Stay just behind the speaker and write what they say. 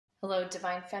Hello,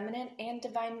 Divine Feminine and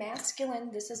Divine Masculine.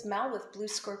 This is Mel with Blue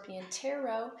Scorpion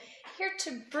Tarot, here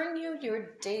to bring you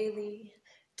your daily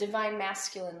Divine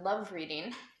Masculine love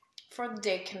reading for the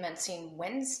day commencing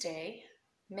Wednesday,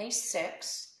 May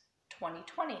 6,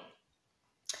 2020.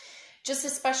 Just a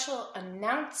special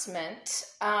announcement.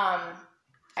 I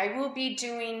will be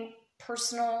doing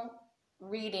personal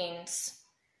readings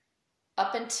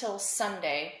up until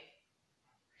Sunday.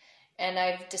 And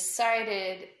I've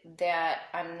decided that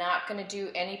I'm not going to do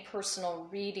any personal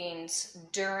readings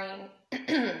during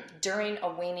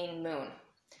a waning moon.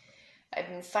 I've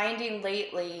been finding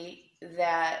lately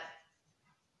that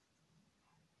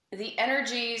the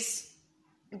energies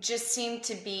just seem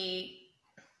to be,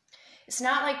 it's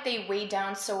not like they weigh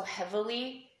down so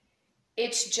heavily.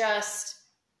 It's just,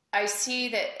 I see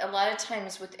that a lot of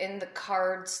times within the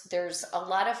cards, there's a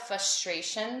lot of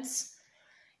frustrations.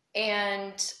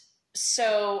 And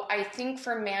so I think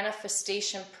for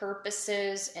manifestation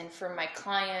purposes and for my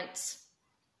clients,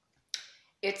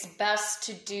 it's best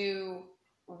to do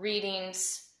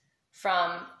readings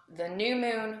from the new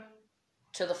moon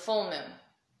to the full moon,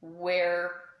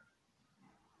 where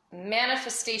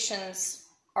manifestations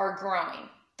are growing.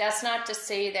 That's not to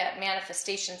say that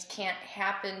manifestations can't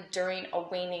happen during a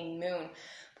waning moon.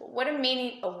 But what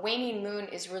a waning moon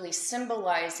is really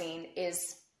symbolizing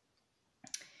is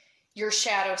your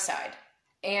shadow side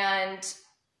and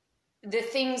the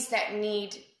things that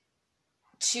need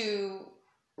to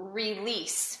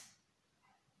release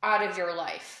out of your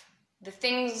life, the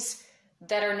things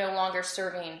that are no longer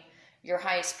serving your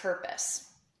highest purpose.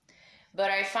 But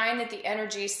I find that the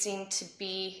energies seem to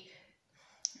be,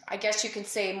 I guess you can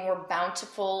say, more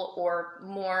bountiful or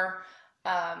more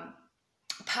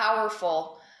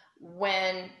powerful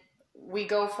when we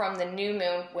go from the new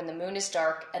moon, when the moon is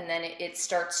dark, and then it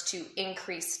starts to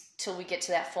increase till we get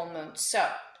to that full moon. So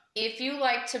if you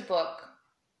like to book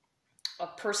a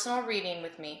personal reading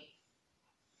with me,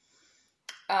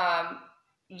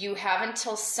 you have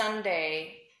until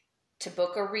Sunday to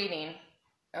book a reading,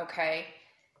 okay?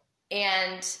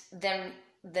 And then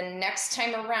the next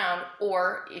time around,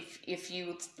 or if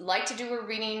you like to do a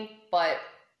reading, but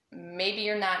maybe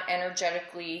you're not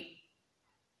energetically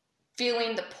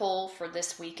feeling the pull for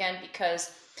this weekend,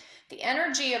 because the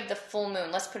energy of the full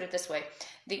moon, let's put it this way,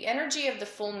 the energy of the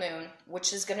full moon,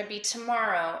 which is going to be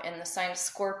tomorrow in the sign of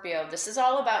Scorpio, this is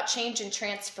all about change and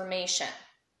transformation.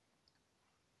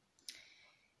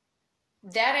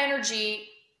 That energy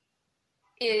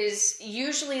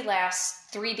usually lasts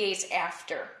 3 days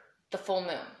after the full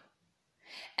moon.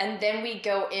 And then we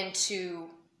go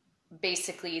into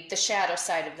basically the shadow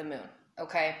side of the moon,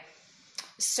 okay?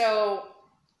 So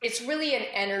it's really an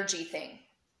energy thing,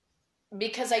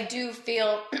 because I do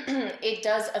feel it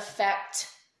does affect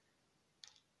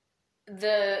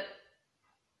the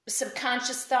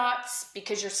subconscious thoughts,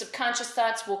 because your subconscious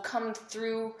thoughts will come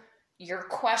through your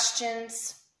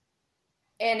questions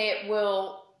and it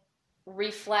will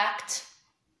reflect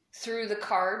through the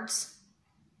cards,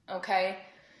 okay?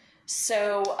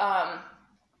 So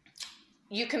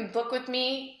you can book with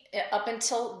me up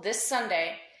until this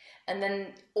Sunday. And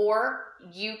then, or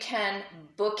you can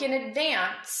book in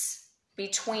advance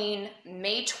between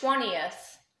May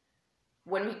 20th,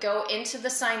 when we go into the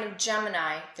sign of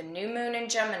Gemini, the new moon in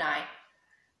Gemini,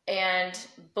 and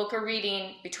book a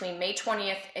reading between May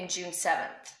 20th and June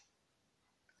 7th.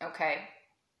 Okay?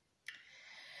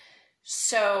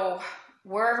 So,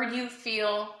 wherever you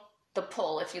feel the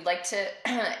pull, if you'd like to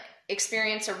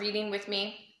experience a reading with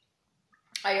me,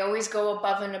 I always go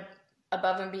above and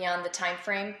beyond the time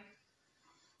frame.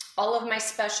 All of my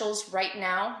specials right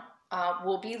now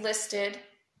will be listed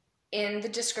in the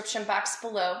description box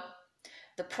below.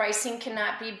 The pricing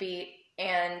cannot be beat,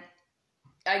 and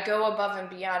I go above and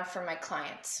beyond for my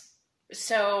clients.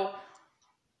 So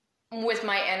with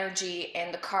my energy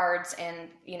and the cards, and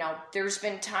there's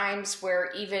been times where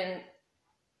even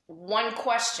one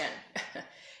question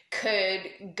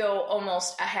could go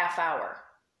almost a half hour,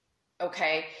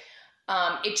 okay?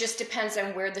 It just depends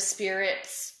on where the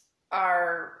spirits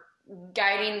are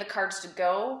guiding the cards to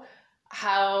go,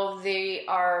 how they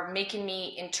are making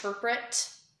me interpret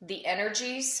the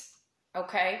energies,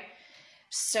 okay?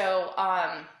 So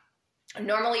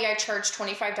normally I charge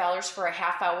 $25 for a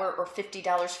half hour or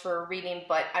 $50 for a reading,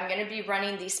 but I'm going to be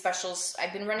running these specials.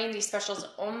 I've been running these specials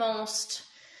almost,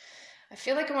 I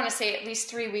feel like I want to say at least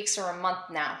 3 weeks or a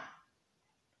month now,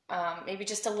 maybe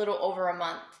just a little over a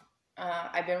month.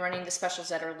 I've been running the specials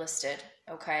that are listed,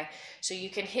 okay? So you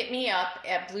can hit me up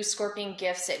at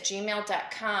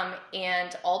bluescorpiongifts@gmail.com,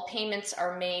 and all payments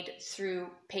are made through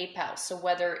PayPal. So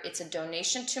whether it's a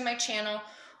donation to my channel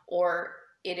or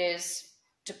it is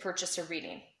to purchase a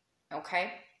reading.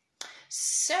 Okay,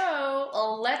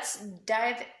 so let's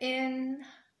dive in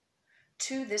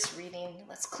to this reading.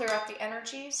 Let's clear out the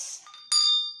energies.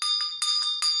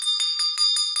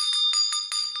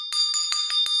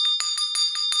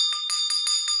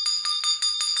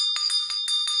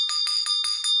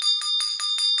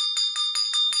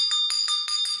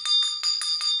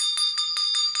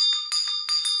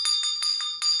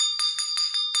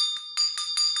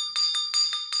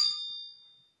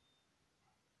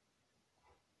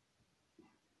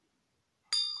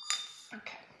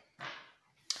 Okay, I'm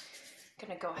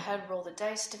gonna go ahead, roll the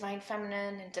dice, Divine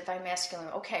Feminine and Divine Masculine.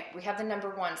 Okay, we have the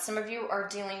number 1. Some of you are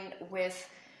dealing with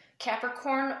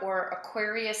Capricorn or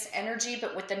Aquarius energy,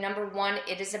 but with the number 1,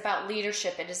 it is about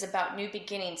leadership. It is about new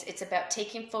beginnings. It's about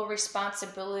taking full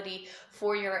responsibility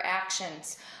for your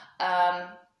actions.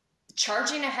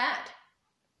 Charging ahead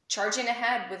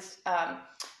with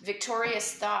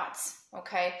victorious thoughts.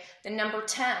 Okay, the number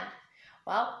 10.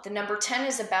 Well, the number 10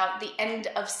 is about the end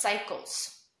of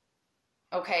cycles,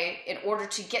 okay, in order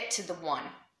to get to the 1,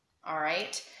 all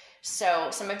right? So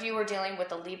some of you are dealing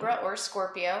with a Libra or a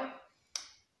Scorpio.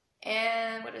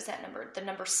 And what is that number? The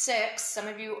number 6. Some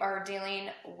of you are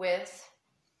dealing with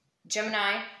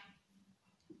Gemini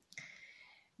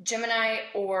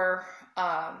or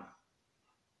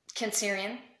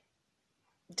Cancerian,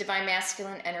 Divine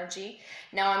Masculine energy.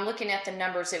 Now I'm looking at the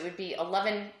numbers. It would be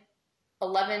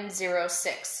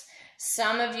 1106.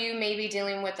 Some of you may be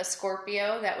dealing with a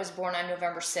Scorpio that was born on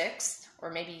November 6th, or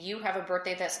maybe you have a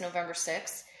birthday that's November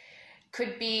 6th.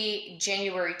 Could be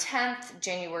January 10th,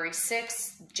 January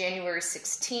 6th, January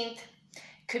 16th.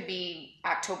 Could be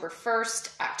October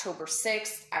 1st, October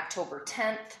 6th, October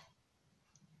 10th.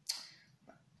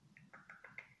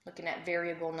 Looking at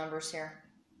variable numbers here.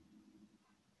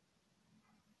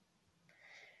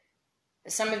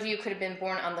 Some of you could have been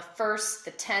born on the 1st,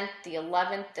 the 10th, the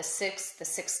 11th, the 6th, the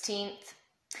 16th.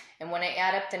 And when I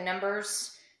add up the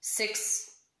numbers,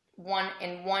 6, 1,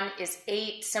 and 1 is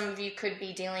 8. Some of you could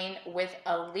be dealing with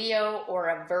a Leo or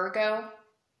a Virgo.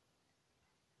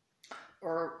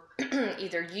 Or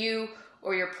either you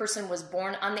or your person was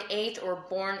born on the 8th or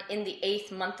born in the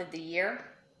 8th month of the year.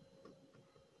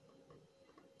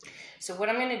 So what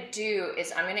I'm going to do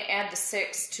is I'm going to add the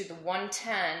 6 to the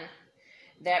 110.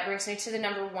 That brings me to the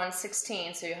number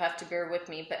 116, so you'll have to bear with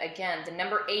me. But again, the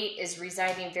number 8 is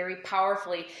residing very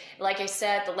powerfully. Like I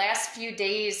said, the last few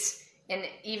days and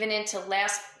even into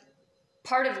last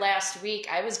part of last week,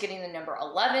 I was getting the number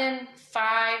 11,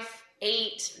 5,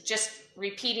 8, just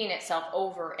repeating itself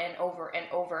over and over and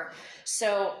over.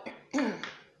 So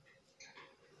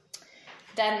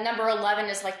that number 11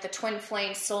 is like the twin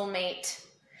flame soulmate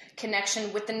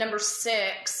connection with the number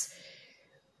 6.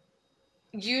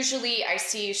 Usually I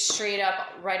see straight up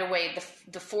right away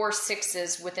the 4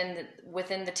 6s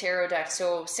within the tarot deck.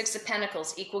 So 6 of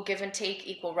Pentacles, equal give and take,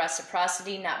 equal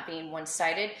reciprocity, not being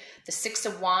one-sided. The 6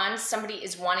 of Wands, somebody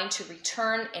is wanting to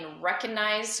return and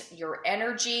recognize your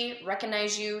energy,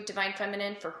 recognize you, Divine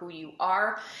Feminine, for who you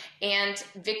are. And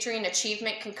victory and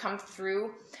achievement can come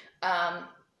through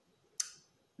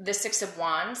the 6 of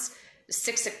Wands. The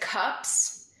 6 of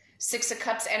Cups. 6 of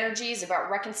Cups energy is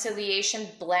about reconciliation,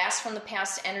 blast from the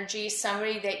past energy,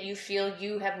 somebody that you feel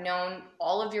you have known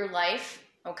all of your life,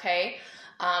 okay?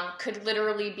 Could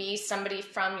literally be somebody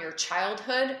from your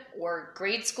childhood or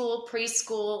grade school,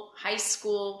 preschool, high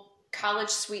school,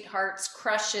 college sweethearts,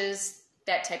 crushes,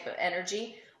 that type of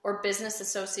energy, or business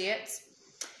associates.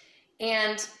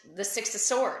 And the 6 of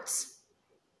Swords,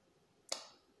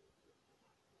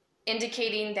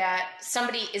 indicating that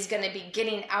somebody is going to be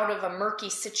getting out of a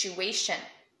murky situation.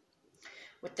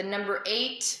 With the number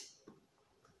 8,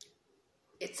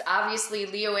 it's obviously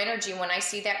Leo energy when I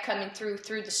see that coming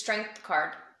through the Strength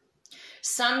card.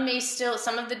 Some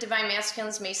of the Divine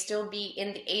Masculines may still be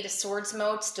in the 8 of Swords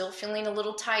mode, still feeling a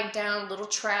little tied down, a little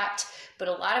trapped, but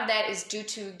a lot of that is due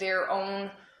to their own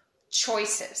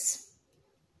choices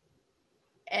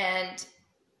and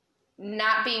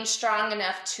not being strong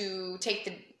enough to take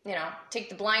the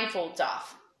blindfolds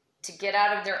off, to get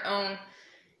out of their own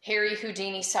Harry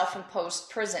Houdini self-imposed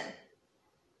prison.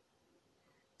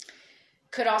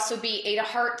 Could also be 8 of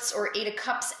Hearts or 8 of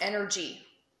Cups energy,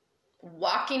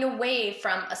 walking away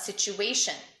from a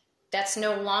situation that's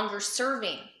no longer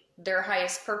serving their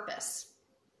highest purpose.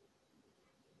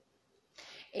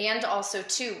 And also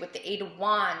too, with the 8 of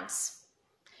Wands.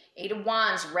 8 of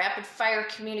Wands, rapid fire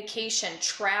communication,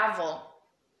 travel,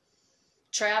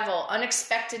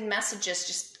 unexpected messages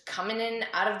just coming in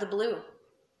out of the blue.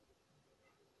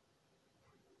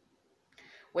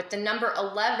 With the number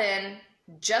 11,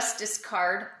 Justice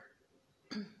card,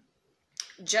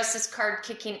 Justice card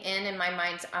kicking in my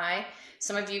mind's eye.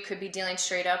 Some of you could be dealing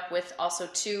straight up with also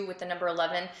 2 with the number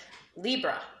 11,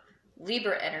 Libra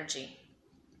energy.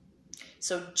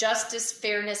 So justice,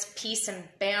 fairness, peace, and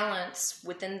balance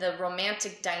within the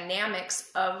romantic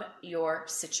dynamics of your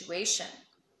situation.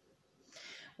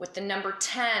 With the number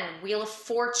 10, Wheel of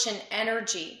Fortune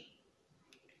energy.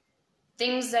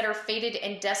 Things that are fated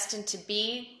and destined to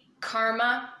be,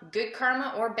 karma, good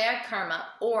karma or bad karma,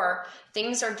 or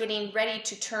things are getting ready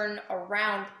to turn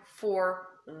around for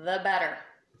the better.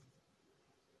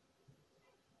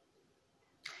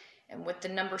 And with the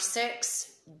number 6,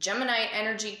 Gemini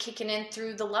energy kicking in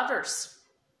through the lovers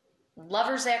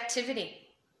activity.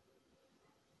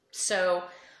 So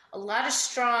a lot of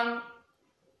strong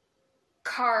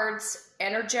cards,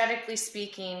 energetically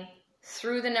speaking,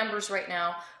 through the numbers right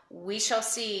now. We shall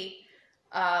see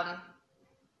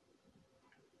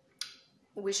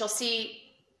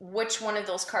which one of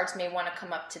those cards may want to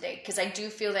come up today, because I do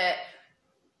feel that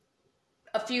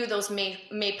a few of those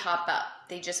may pop up.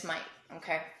 They just might.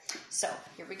 Okay, so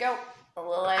here we go.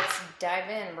 Let's dive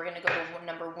in. We're going to go to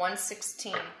number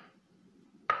 116.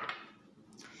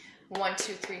 1,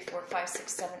 2, 3, 4, 5,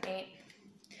 6, 7, 8.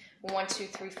 1, 2,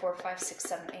 3, 4, 5, 6,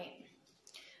 7, 8.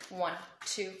 1,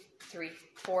 2, 3,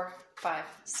 4, 5,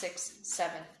 6,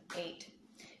 7, 8,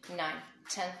 9,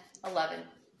 10, 11,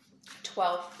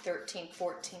 12, 13,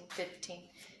 14, 15,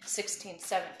 16,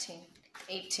 17,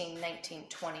 18, 19,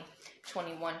 20,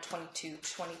 21, 22,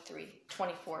 23,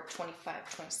 24,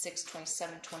 25, 26,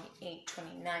 27, 28,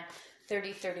 29,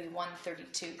 30, 31,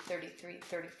 32, 33,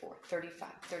 34, 35,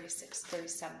 36,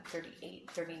 37,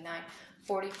 38, 39,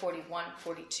 40, 41,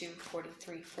 42,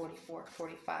 43, 44,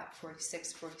 45,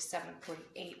 46, 47,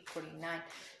 48, 49,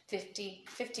 50,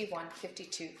 51,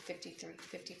 52, 53,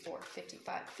 54,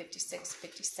 55, 56,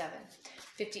 57,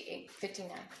 58,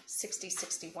 59, 60,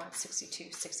 61,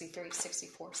 62, 63,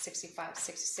 64, 65,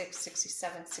 66,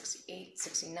 67, 68,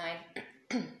 69,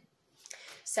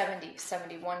 70,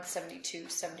 71, 72,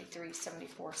 73,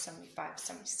 74, 75,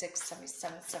 76,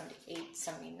 77, 78,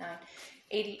 79,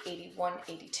 80, 81,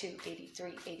 82,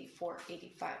 83, 84,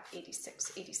 85,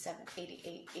 86, 87,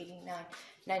 88, 89,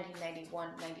 90, 91,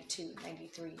 92,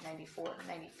 93, 94,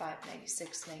 95,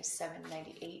 96, 97,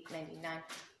 98, 99,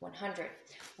 100.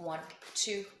 1,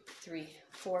 2, 3,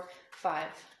 4,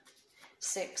 5,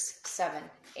 6, 7,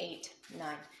 8,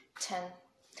 9, 10,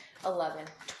 11,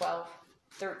 12,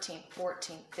 13,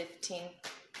 14, 15,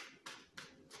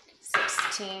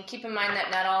 16. Keep in mind that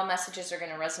not all messages are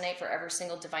going to resonate for every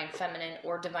single divine feminine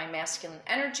or divine masculine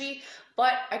energy,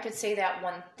 but I could say that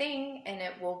one thing and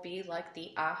it will be like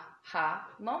the aha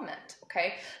moment,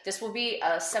 okay? This will be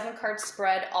a 7-card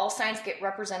spread. All signs get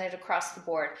represented across the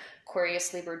board.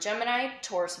 Aquarius, Libra, Gemini,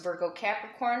 Taurus, Virgo,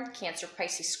 Capricorn, Cancer,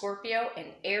 Pisces, Scorpio, and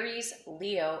Aries,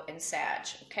 Leo, and Sag,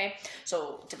 okay?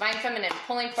 So divine feminine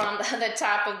pulling from the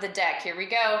top of the deck. Here we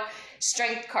go.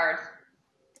 Strength card.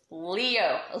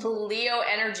 Leo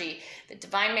energy. The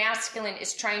divine masculine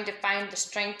is trying to find the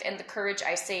strength and the courage,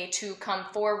 I say, to come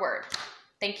forward.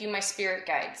 Thank you, my spirit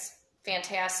guides.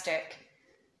 Fantastic.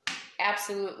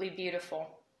 Absolutely beautiful.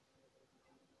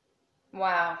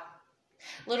 Wow.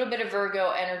 A little bit of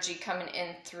Virgo energy coming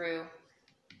in through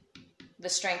the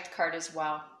strength card as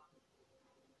well.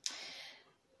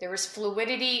 There is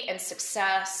fluidity and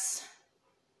success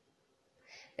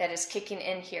that is kicking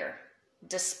in here,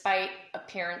 despite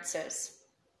appearances.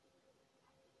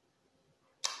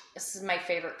 This is my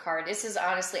favorite card. This is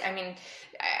honestly, I mean,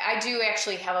 I do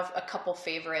actually have a couple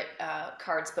favorite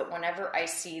cards, but whenever I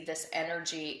see this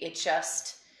energy, it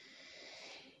just,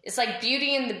 it's like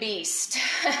Beauty and the Beast.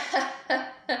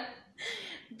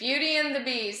 Beauty and the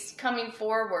Beast coming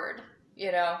forward,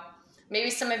 you know. Maybe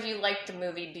some of you like the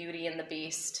movie Beauty and the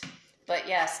Beast, but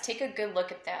yes, take a good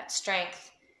look at that.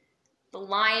 Strength. The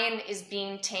lion is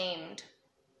being tamed.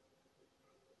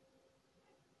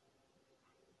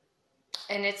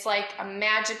 And it's like a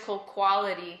magical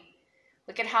quality.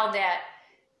 Look at how that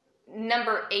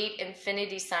number 8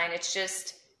 infinity sign, it's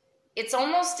just, it's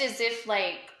almost as if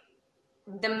like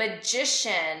the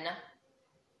magician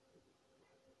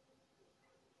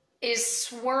is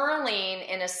swirling,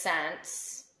 in a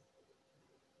sense,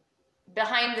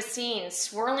 behind the scenes,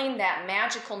 swirling that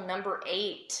magical number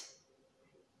 8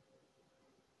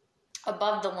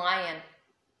 above the lion.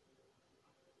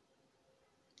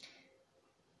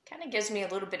 Kind of gives me a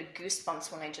little bit of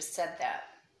goosebumps when I just said that.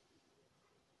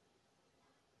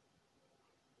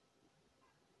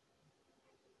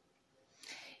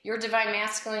 Your divine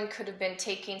masculine could have been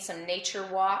taking some nature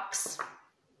walks.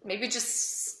 Maybe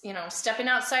just, you know, stepping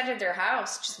outside of their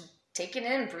house, just taking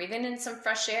in, breathing in some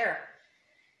fresh air.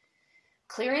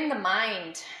 Clearing the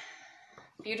mind.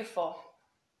 Beautiful.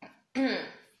 And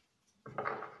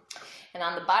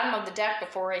on the bottom of the deck,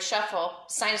 before I shuffle,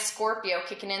 sign of Scorpio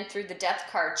kicking in through the death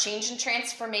card. Change and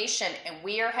transformation. And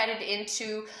we are headed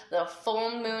into the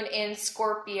full moon in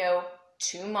Scorpio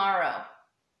tomorrow.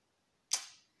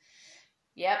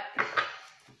 Yep.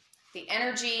 The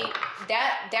energy,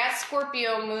 that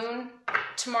Scorpio moon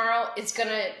tomorrow is going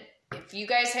to, if you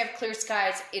guys have clear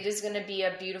skies, it is going to be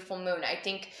a beautiful moon. I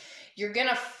think you're going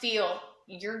to feel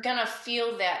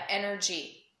that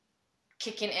energy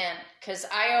kicking in, because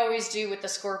I always do with the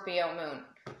Scorpio moon.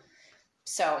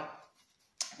 So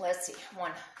let's see,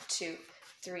 1, 2,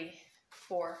 3,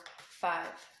 4, 5,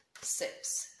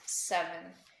 6, 7,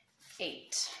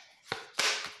 8.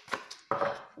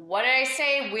 What did I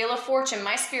say? Wheel of Fortune.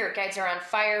 My spirit guides are on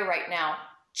fire right now.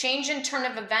 Change and turn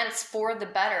of events for the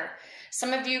better.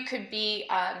 Some of you could be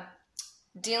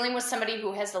dealing with somebody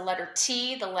who has the letter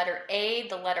T, the letter A,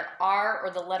 the letter R, or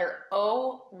the letter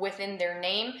O within their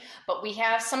name. But we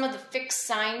have some of the fixed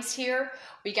signs here.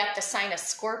 We got the sign of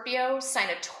Scorpio, sign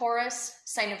of Taurus,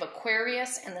 sign of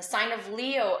Aquarius, and the sign of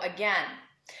Leo again.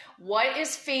 What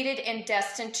is fated and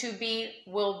destined to be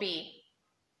will be.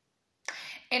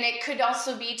 And it could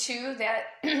also be too that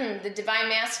the Divine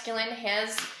Masculine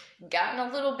has gotten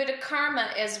a little bit of karma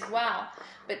as well.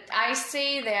 But I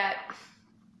say that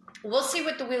we'll see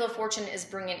what the Wheel of Fortune is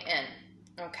bringing in,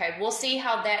 okay? We'll see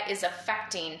how that is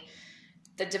affecting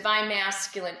the Divine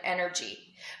Masculine energy.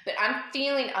 But I'm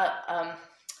feeling, how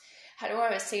do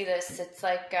I say this? It's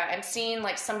like, I'm seeing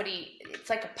like somebody, it's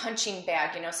like a punching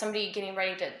bag, you know, somebody getting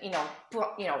ready to,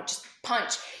 just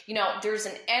punch. You know, there's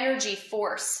an energy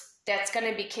force that's going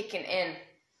to be kicking in.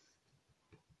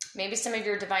 Maybe some of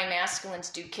your Divine Masculines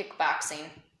do kickboxing.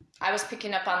 I was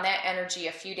picking up on that energy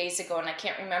a few days ago, and I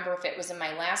can't remember if it was in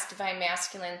my last Divine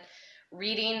Masculine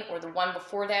reading or the one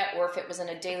before that, or if it was in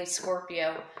a daily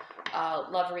Scorpio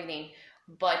love reading.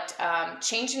 But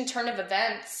change and turn of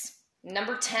events.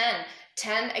 Number 10.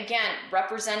 10, again,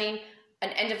 representing an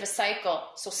end of a cycle,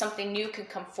 so something new can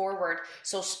come forward.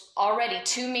 So already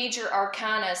 2 major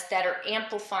arcanas that are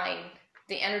amplifying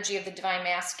the energy of the Divine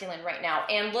Masculine right now.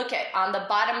 And look at, on the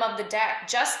bottom of the deck,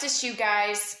 Justice, you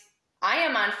guys. I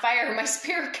am on fire. My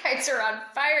spirit guides are on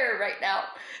fire right now.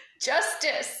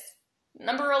 Justice,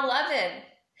 number 11,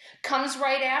 comes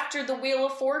right after the Wheel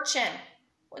of Fortune.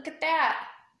 Look at that.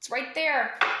 It's right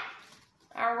there.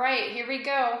 All right, here we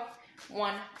go.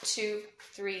 1, 2,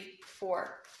 3,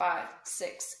 4, 5,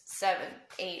 6, 7,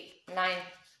 8, 9,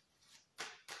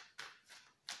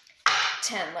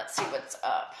 10. Let's see what's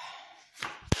up.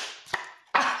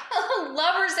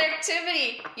 Lovers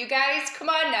activity. You guys, come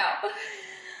on now.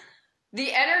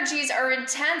 The energies are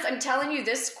intense. I'm telling you,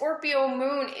 this Scorpio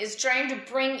moon is trying to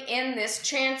bring in this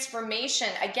transformation.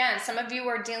 Again, some of you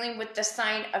are dealing with the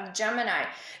sign of Gemini.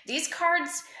 These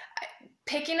cards,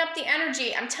 picking up the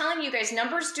energy, I'm telling you guys,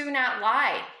 numbers do not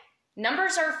lie.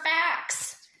 Numbers are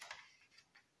facts.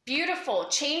 Beautiful.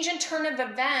 Change and turn of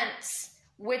events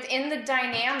within the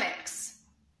dynamics.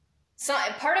 So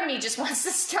part of me just wants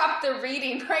to stop the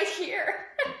reading right here.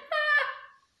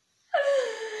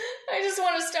 I just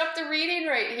want to stop the reading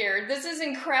right here. This is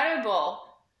incredible.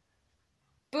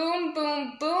 Boom,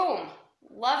 boom, boom.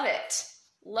 Love it.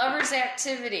 Lovers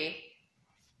activity.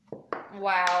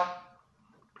 Wow.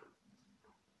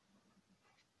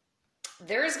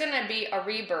 There's going to be a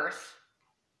rebirth.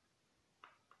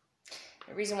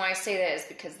 The reason why I say that is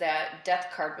because that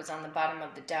death card was on the bottom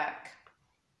of the deck.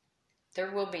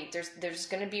 There will be. There's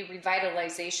going to be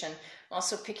revitalization. I'm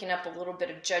also picking up a little bit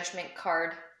of Judgment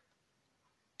card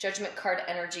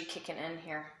energy kicking in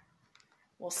here.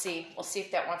 We'll see. We'll see if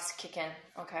that wants to kick in.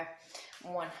 Okay.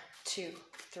 1, 2,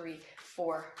 3,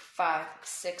 4, 5,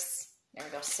 6. There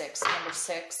we go. 6. Number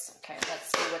 6. Okay, let's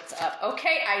see what's up.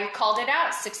 Okay, I called it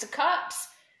out. 6 of Cups.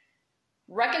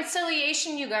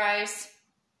 Reconciliation, you guys.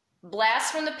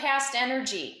 Blast from the past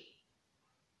energy.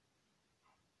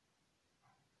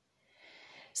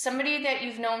 Somebody that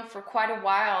you've known for quite a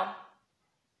while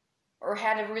or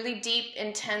had a really deep,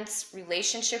 intense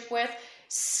relationship with.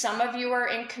 Some of you are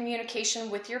in communication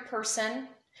with your person.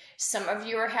 Some of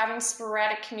you are having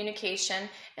sporadic communication,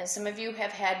 and some of you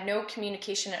have had no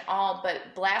communication at all,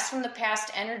 but blast from the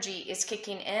past energy is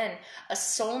kicking in. A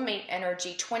soulmate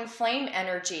energy, twin flame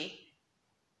energy.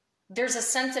 There's a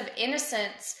sense of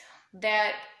innocence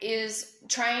that is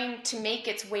trying to make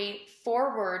its way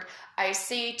forward. I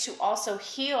say to also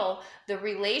heal the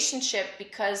relationship,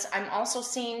 because I'm also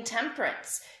seeing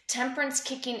temperance. Temperance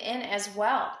kicking in as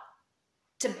well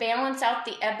to balance out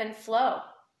the ebb and flow.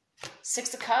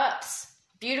 6 of Cups.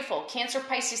 Beautiful. Cancer,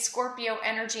 Pisces, Scorpio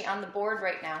energy on the board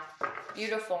right now.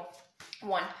 Beautiful.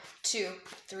 1, 2,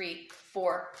 3,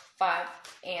 4, 5,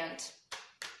 and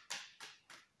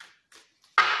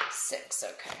 6.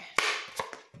 Okay.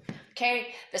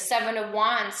 Okay, the 7 of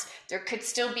Wands, there could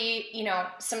still be, you know,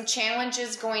 some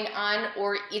challenges going on,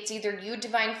 or it's either you,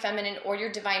 Divine Feminine, or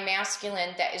your Divine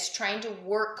Masculine that is trying to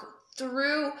work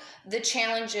through the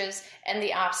challenges and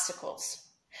the obstacles.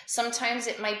 Sometimes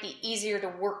it might be easier to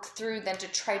work through than to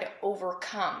try to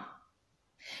overcome.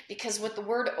 Because with the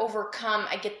word overcome,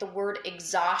 I get the word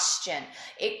exhaustion.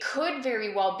 It could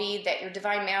very well be that your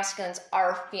Divine Masculines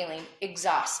are feeling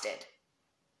exhausted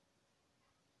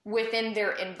within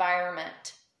their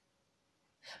environment.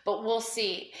 But we'll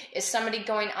see. Is somebody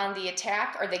going on the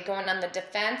attack? Are they going on the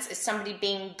defense? Is somebody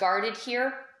being guarded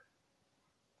here?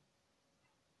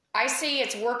 I say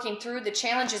it's working through the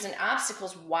challenges and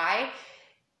obstacles. Why?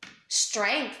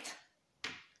 Strength.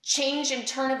 Change and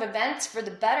turn of events for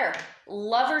the better.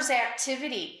 Lover's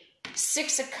activity.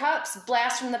 6 of Cups.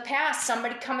 Blast from the past.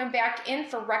 Somebody coming back in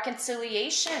for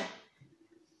reconciliation.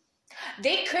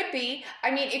 They could be,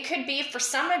 I mean, it could be for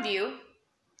some of you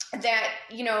that,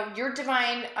 you know, your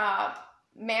Divine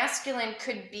Masculine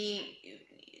could be,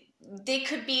 they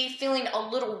could be feeling a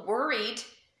little worried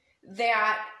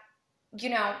that, you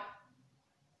know,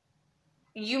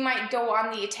 you might go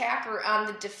on the attack or on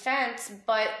the defense,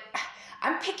 but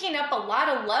I'm picking up a lot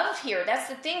of love here. That's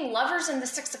the thing. Lovers in the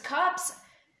 6 of Cups.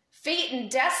 Fate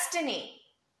and destiny.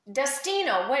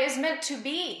 Destino, what is meant to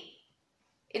be.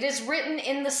 It is written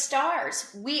in the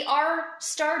stars. We are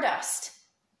stardust.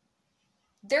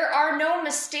 There are no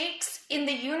mistakes in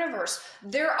the universe.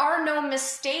 There are no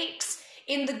mistakes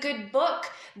in the good book.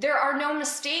 There are no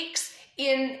mistakes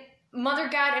in Mother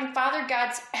God and Father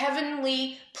God's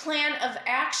heavenly plan of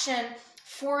action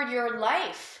for your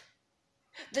life.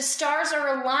 The stars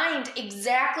are aligned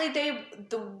exactly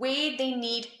the way they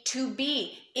need to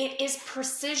be. It is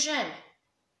precision.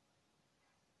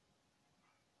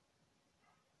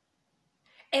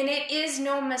 And it is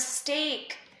no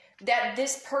mistake that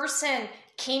this person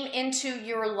came into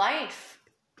your life.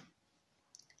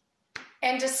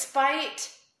 And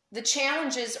despite the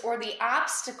challenges or the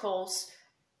obstacles,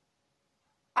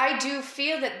 I do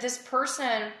feel that this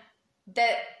person,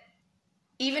 that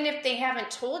even if they haven't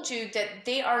told you, that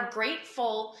they are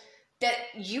grateful that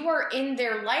you are in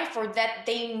their life, or that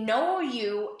they know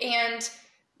you and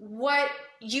what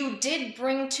you did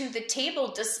bring to the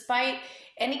table, despite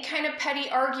any kind of petty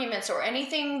arguments or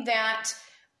anything that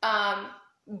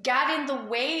got in the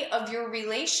way of your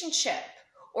relationship,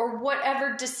 or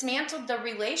whatever dismantled the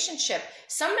relationship.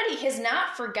 Somebody has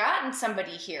not forgotten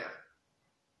somebody here.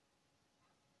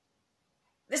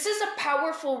 This is a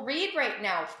powerful read right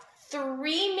now.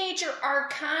 3 major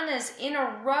arcanas in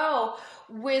a row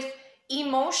with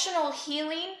emotional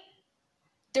healing.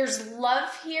 There's love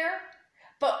here.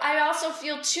 But I also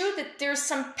feel too that there's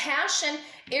some passion,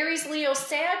 Aries, Leo,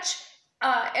 Sag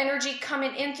energy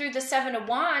coming in through the 7 of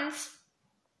Wands.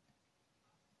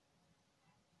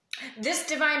 This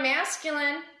Divine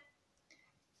Masculine,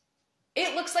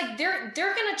 it looks like they're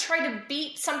going to try to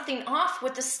beat something off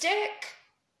with a stick.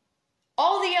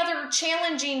 All the other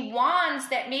challenging wands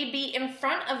that may be in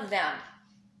front of them.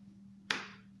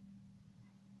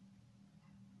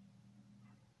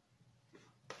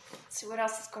 See what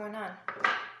else is going on.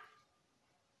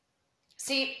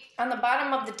 See, on the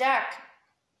bottom of the deck,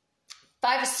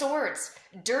 5 of Swords,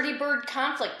 dirty bird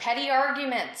conflict, petty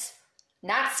arguments,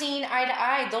 not seeing eye to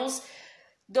eye,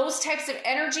 those types of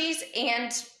energies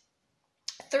and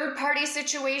third-party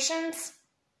situations,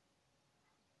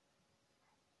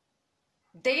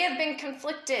 they have been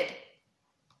conflicted.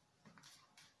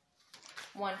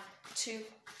 1, 2,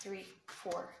 3,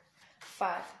 4,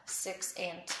 5, 6,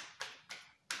 and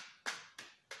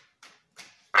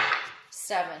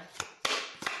 7.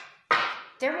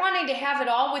 They're wanting to have it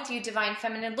all with you, Divine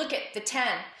Feminine. Look at the 10.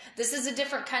 This is a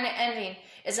different kind of ending.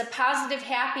 It's a positive,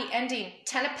 happy ending.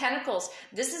 10 of Pentacles.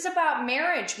 This is about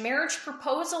marriage, marriage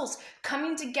proposals,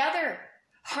 coming together,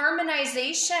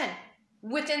 harmonization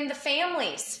within the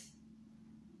families.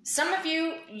 Some of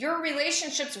you, your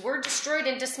relationships were destroyed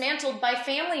and dismantled by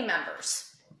family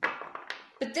members.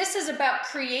 But this is about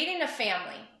creating a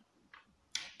family.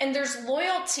 And there's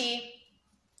loyalty.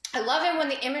 I love it when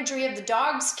the imagery of the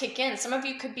dogs kick in. Some of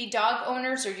you could be dog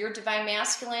owners, or your Divine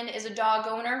Masculine is a dog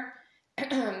owner.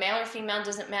 Male or female,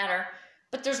 doesn't matter.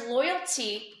 But there's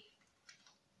loyalty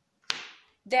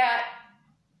that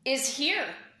is here.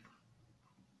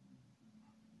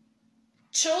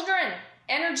 Children,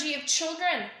 energy of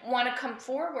children want to come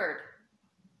forward.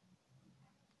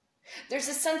 There's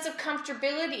a sense of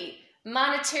comfortability,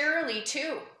 monetarily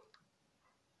too.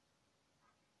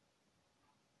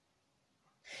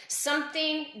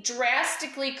 Something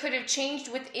drastically could have changed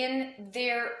within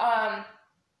their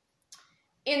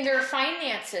in their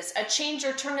finances, a change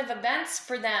or turn of events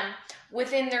for them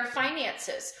within their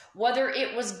finances, whether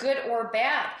it was good or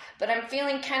bad. But I'm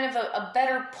feeling kind of a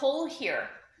better pull here.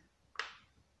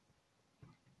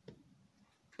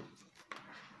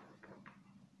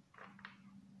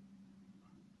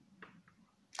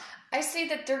 I say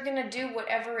that they're going to do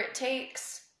whatever it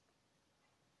takes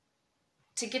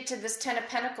to get to this 10 of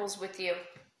Pentacles with you.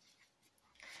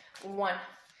 1,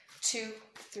 2,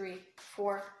 3,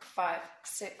 4, 5,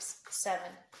 6, 7,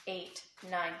 8,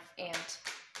 9, and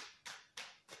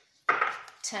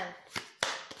 10.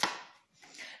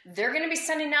 They're going to be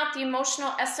sending out the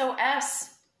emotional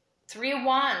SOS. 3 of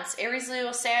Wands, Aries,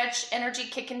 Leo, Sag energy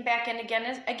kicking back in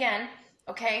again,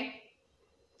 okay?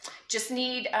 Just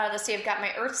need, let's see, I've got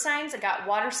my earth signs, I got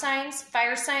water signs,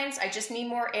 fire signs, I just need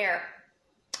more air.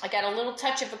 I got a little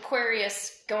touch of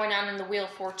Aquarius going on in the Wheel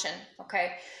of Fortune,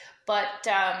 okay? But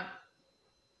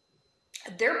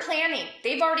they're planning.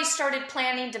 They've already started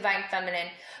planning, Divine Feminine,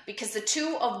 because the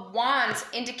 2 of Wands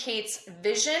indicates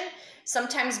vision,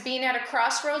 sometimes being at a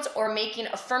crossroads or making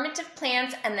affirmative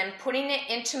plans and then putting it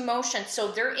into motion.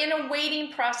 So they're in a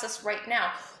waiting process right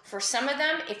now. For some of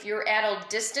them, if you're at a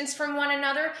distance from one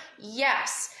another,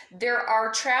 yes, there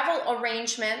are travel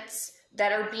arrangements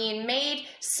that are being made.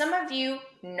 Some of you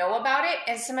know about it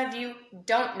and some of you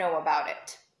don't know about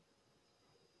it.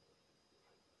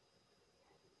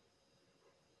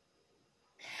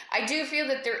 I do feel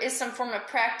that there is some form of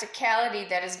practicality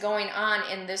that is going on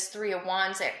in this 3 of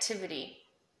Wands activity.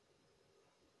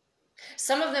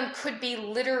 Some of them could be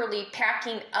literally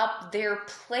packing up their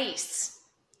place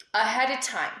ahead of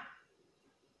time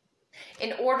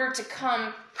in order to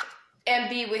come and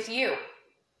be with you.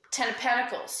 10 of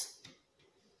Pentacles.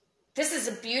 This is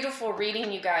a beautiful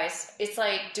reading, you guys. It's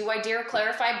like, do I dare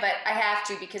clarify? But I have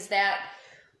to, because that,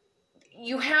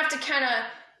 you have to kind of,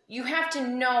 you have to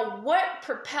know what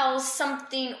propels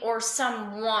something or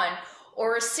someone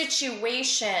or a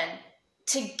situation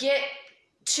to get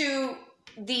to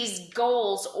these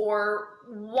goals, or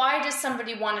why does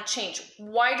somebody want to change?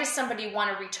 Why does somebody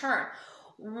want to return?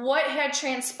 What had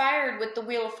transpired with the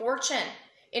Wheel of Fortune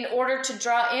in order to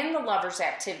draw in the Lover's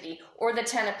activity or the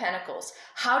 10 of Pentacles?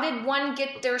 How did one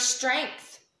get their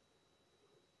strength?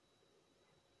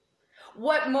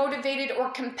 What motivated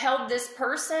or compelled this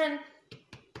person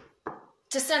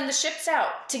to send the ships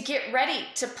out, to get ready,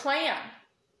 to plan?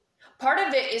 Part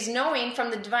of it is knowing from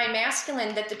the Divine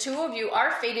Masculine that the 2 of you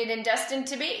are fated and destined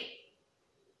to be.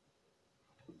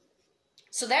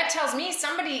 So that tells me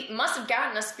somebody must have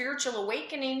gotten a spiritual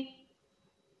awakening.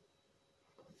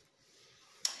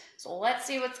 So let's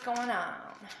see what's going on.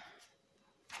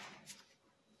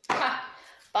 Ha,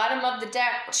 bottom of the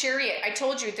deck, Chariot. I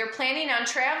told you, they're planning on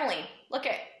traveling. Look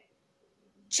at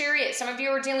Chariot. Some of you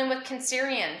are dealing with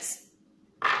Cancerians.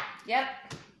 Yep.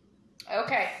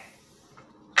 Okay.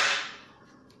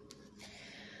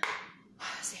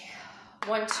 Let's see.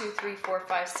 1, 2, 3, 4,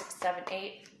 5, 6, 7,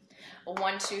 8.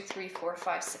 1, 2, 3, 4,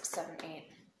 5, 6, 7, 8.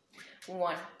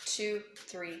 1, 2,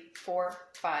 3, 4,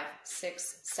 5,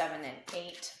 6, 7, and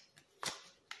 8.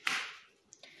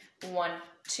 1,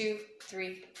 2,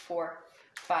 3, 4,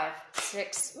 5,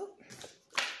 6,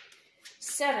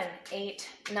 7, 8,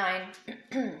 9,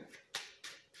 and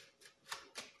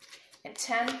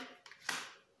 10.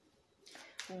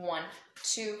 1,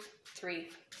 2, 3,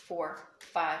 4,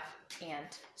 5,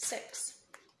 and 6.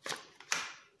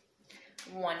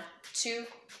 1, 2,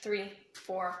 3,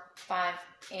 4, 5,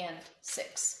 and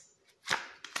 6.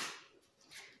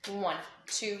 1,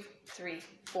 2, 3,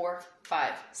 4,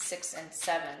 5, 6, and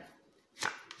 7.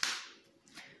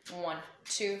 1,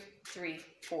 2, 3,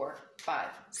 4, 5,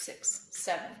 6,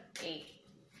 7, 8,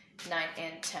 9,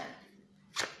 and 10.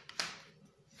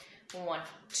 1,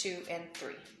 2, and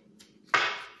 3.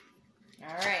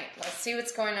 All right, let's see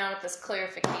what's going on with this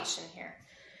clarification here.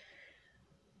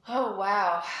 Oh,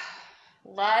 wow. A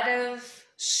lot of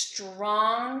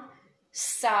strong,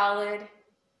 solid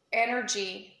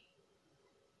energy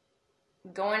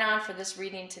going on for this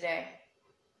reading today.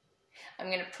 I'm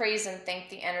going to praise and thank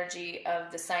the energy of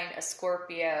the sign of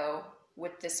Scorpio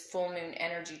with this full moon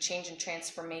energy, change and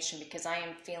transformation, because I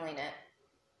am feeling it.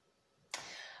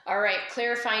 All right,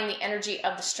 clarifying the energy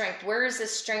of the strength. Where is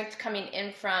this strength coming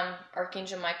in from,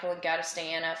 Archangel Michael and Goddess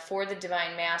Diana, for the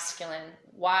Divine Masculine?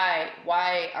 Why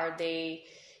are they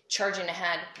charging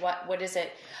ahead? What is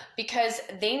it? Because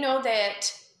they know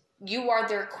that you are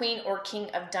their Queen or King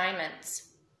of Diamonds.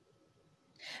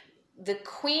 The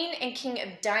Queen and King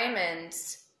of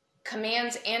Diamonds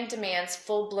commands and demands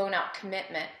full blown out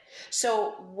commitment.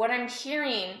 So what I'm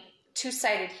hearing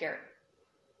two-sided here.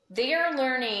 They are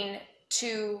learning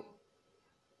to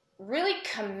really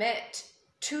commit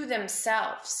to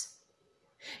themselves.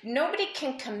 Nobody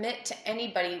can commit to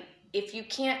anybody if you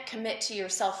can't commit to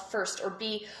yourself first, or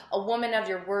be a woman of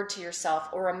your word to yourself,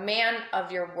 or a man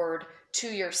of your word to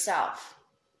yourself.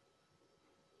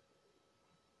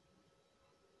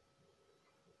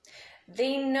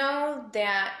 They know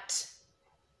that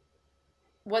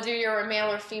whether you're a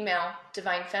male or female,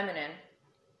 divine feminine,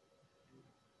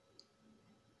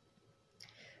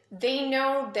 they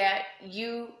know that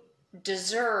you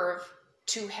deserve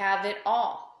to have it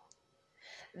all.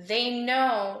 They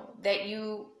know that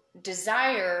you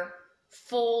desire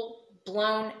full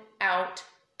blown out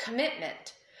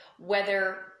commitment,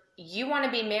 whether you want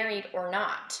to be married or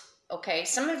not. Okay,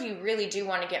 some of you really do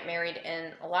want to get married,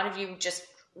 and a lot of you just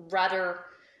rather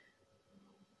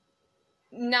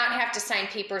not have to sign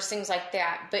papers, things like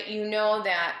that, but you know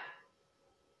that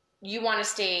you want to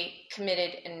stay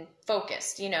committed and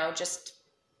focused, you know, just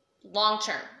long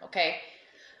term, okay?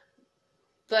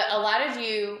 But a lot of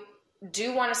you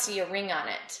do want to see a ring on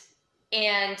it,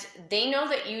 and they know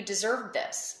that you deserve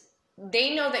this.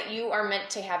 They know that you are meant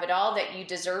to have it all, that you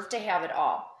deserve to have it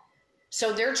all.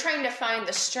 So they're trying to find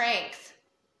the strength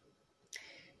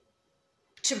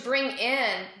to bring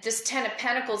in this 10 of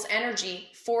Pentacles energy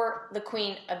for the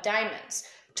Queen of Diamonds.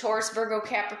 Taurus, Virgo,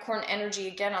 Capricorn energy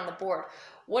again on the board.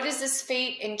 What is this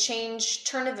fate and change,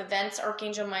 turn of events,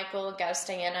 Archangel Michael, Goddess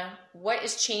Diana? What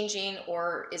is changing,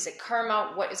 or is it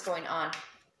karma? What is going on?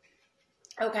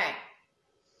 Okay.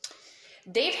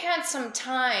 They've had some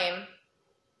time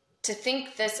to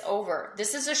think this over.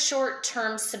 This is a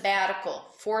short-term sabbatical,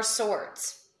 4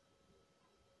 Swords.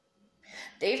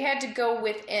 They've had to go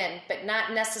within, but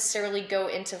not necessarily go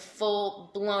into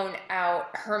full-blown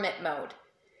out hermit mode.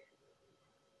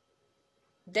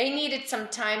 They needed some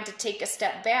time to take a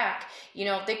step back. You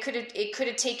know, it could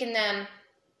have taken them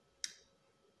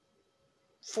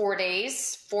 4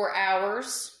 days, 4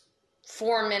 hours,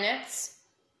 4 minutes,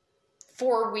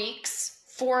 4 weeks,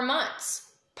 4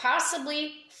 months,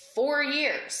 possibly 4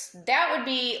 years. That would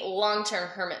be long-term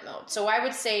hermit mode. So I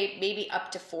would say maybe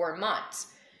up to 4 months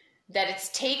that it's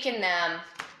taken them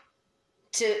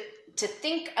to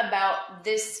think about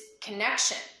this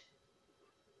connection.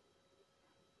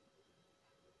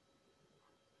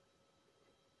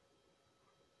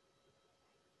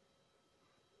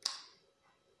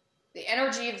 The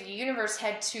energy of the universe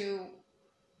had to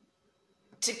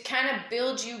kind of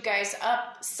build you guys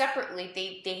up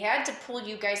separately. They had to pull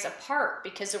you guys apart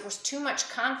because there was too much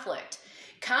conflict.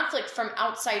 Conflict from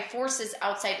outside forces,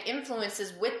 outside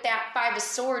influences with that 5 of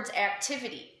Swords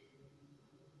activity.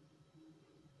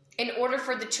 In order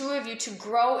for the two of you to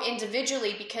grow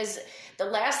individually, because the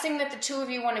last thing that the two of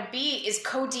you want to be is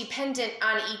codependent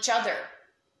on each other.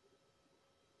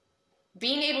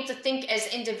 Being able to think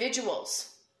as individuals.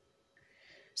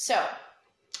 So,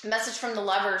 message from the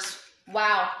Lovers.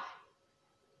 Wow.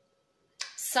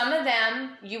 Some of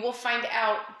them, you will find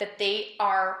out that they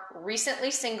are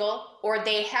recently single, or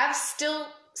they have still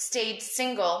stayed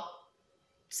single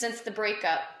since the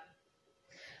breakup,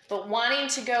 but wanting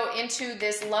to go into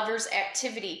this Lovers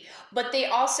activity. But they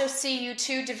also see you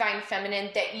too, Divine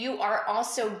Feminine, that you are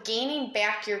also gaining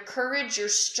back your courage, your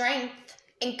strength,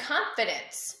 and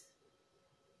confidence.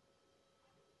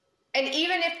 And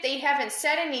even if they haven't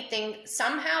said anything,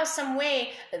 somehow, some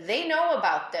way, they know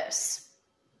about this.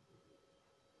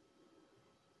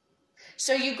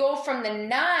 So you go from the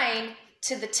 9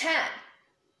 to the 10.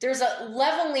 There's a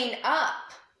leveling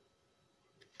up.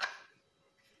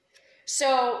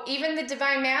 So even the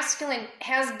Divine Masculine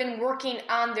has been working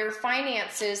on their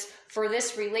finances for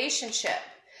this relationship.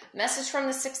 Message from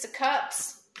the 6 of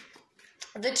Cups.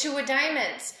 The 2 of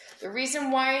Diamonds. The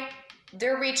reason why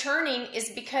they're returning is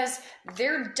because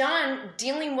they're done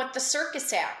dealing with the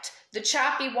circus act, the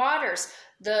choppy waters,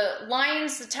 the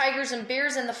lions, the tigers and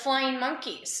bears, and the flying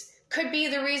monkeys. Could be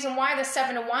the reason why the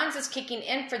 7 of Wands is kicking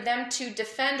in, for them to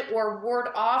defend or ward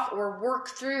off or work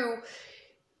through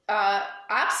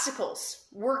obstacles,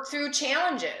 work through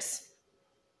challenges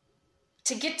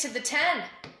to get to the 10.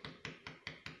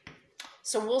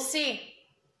 So we'll see.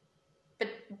 But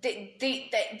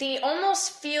they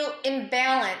almost feel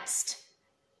imbalanced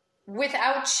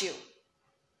without you,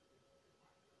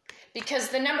 because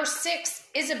the number 6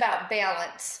 is about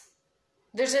balance.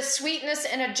 There's a sweetness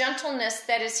and a gentleness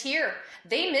that is here.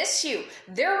 They miss you.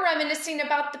 They're reminiscing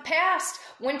about the past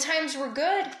when times were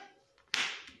good.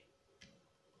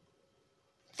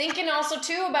 Thinking also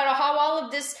too about how all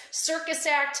of this circus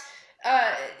act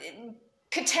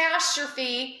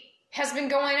catastrophe has been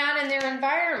going on in their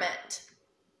environment.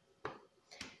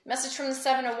 Message from the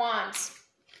Seven of Wands.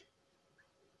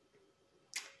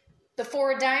 The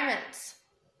Four of Diamonds.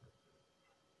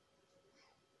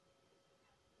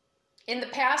 In the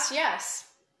past, yes,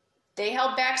 they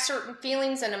held back certain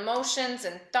feelings and emotions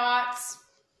and thoughts.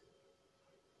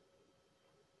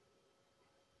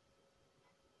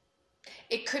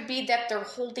 It could be that they're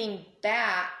holding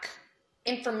back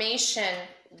information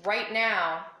right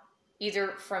now, either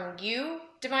from you,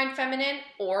 Divine Feminine,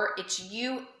 or it's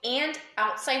you and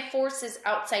outside forces,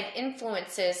 outside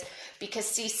influences. Because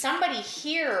see, somebody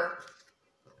here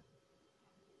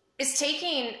is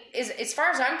taking, as far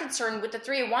as I'm concerned, with the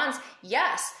Three of Wands,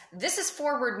 yes, this is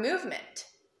forward movement.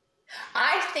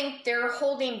 I think they're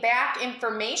holding back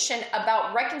information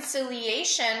about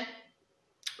reconciliation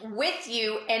with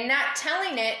you and not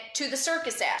telling it to the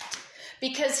Circus Act.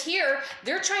 Because here,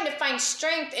 they're trying to find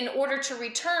strength in order to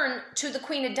return to the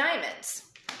Queen of Diamonds.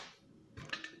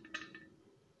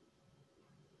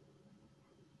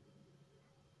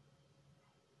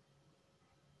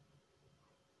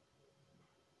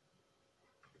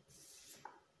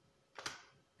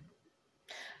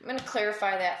 I'm going to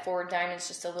clarify that Four of Diamonds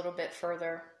just a little bit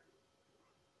further.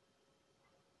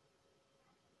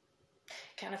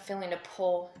 Kind of feeling a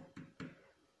pull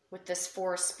with this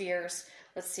Four of Spears.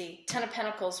 Let's see. Ten of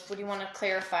Pentacles. What do you want to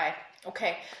clarify?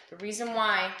 Okay. The reason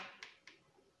why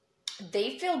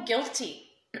they feel guilty.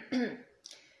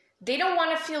 They don't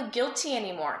want to feel guilty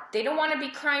anymore. They don't want to be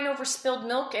crying over spilled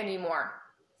milk anymore.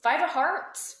 Five of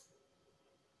Hearts.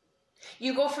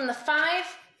 You go from the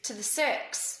 5 to the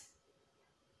 6.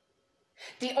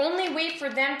 The only way for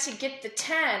them to get the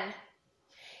 10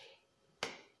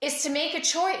 is to make a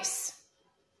choice.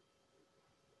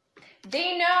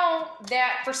 They know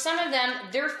that for some of them,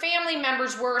 their family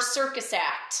members were a circus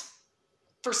act.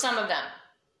 For some of them.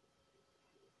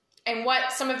 And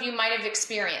what some of you might have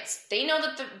experienced. They know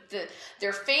that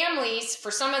their families, for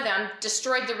some of them,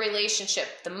 destroyed the relationship.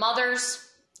 The mothers,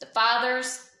 the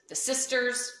fathers, the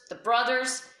sisters, the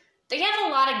brothers. They have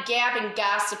a lot of gabbing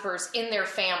gossipers in their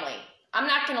family. I'm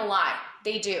not going to lie.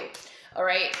 They do. All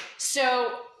right.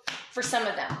 So for some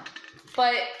of them.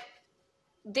 But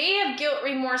they have guilt,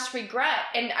 remorse, regret.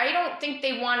 And I don't think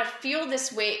they want to feel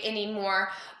this way anymore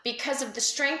because of the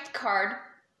Strength card.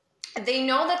 They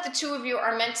know that the two of you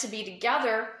are meant to be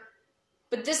together.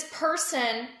 But this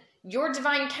person, your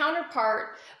divine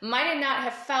counterpart, might not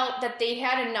have felt that they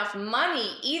had enough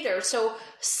money either. So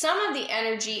some of the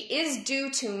energy is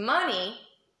due to money.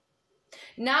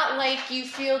 Not like you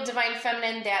feel, Divine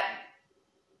Feminine,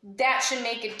 that should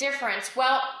make a difference.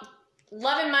 Well,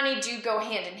 love and money do go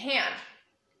hand in hand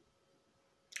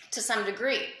to some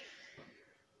degree.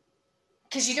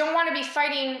 Because you don't want to be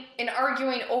fighting and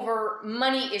arguing over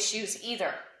money issues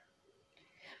either.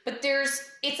 But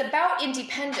it's about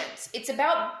independence. It's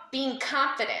about being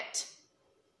confident.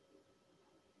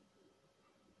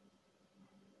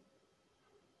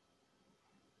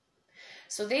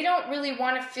 So they don't really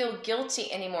want to feel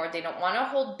guilty anymore. They don't want to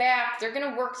hold back. They're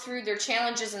going to work through their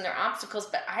challenges and their obstacles,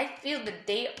 but I feel that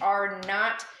they are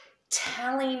not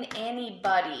telling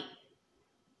anybody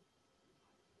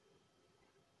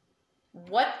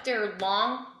what their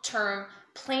long-term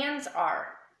plans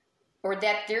are, or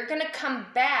that they're going to come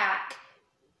back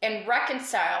and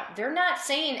reconcile. They're not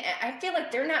saying, I feel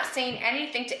like they're not saying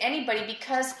anything to anybody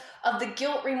because of the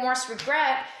guilt, remorse,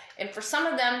 regret. And for some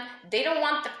of them, they don't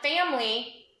want the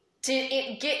family to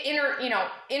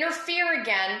interfere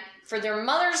again, for their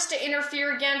mothers to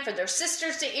interfere again, for their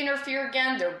sisters to interfere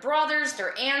again, their brothers,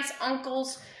 their aunts,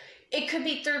 uncles. It could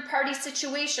be third-party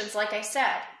situations, like I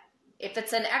said. If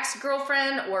it's an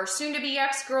ex-girlfriend or soon-to-be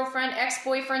ex-girlfriend,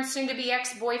 ex-boyfriend, soon-to-be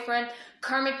ex-boyfriend,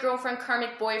 karmic girlfriend,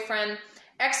 karmic boyfriend,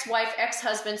 ex-wife,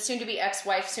 ex-husband, soon-to-be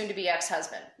ex-wife, soon-to-be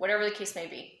ex-husband, whatever the case may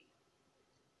be.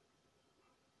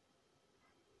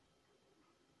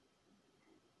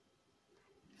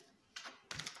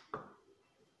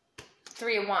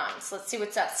 Three of Wands. Let's see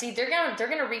what's up. See, they're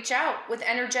gonna reach out with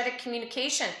energetic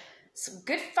communication. Some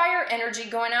good fire energy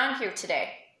going on here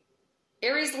today.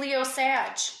 Aries, Leo,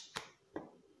 Sag.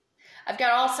 I've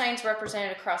got all signs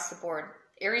represented across the board.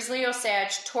 Aries, Leo, Sag,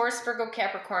 Taurus, Virgo,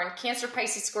 Capricorn, Cancer,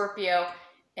 Pisces, Scorpio,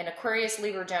 and Aquarius,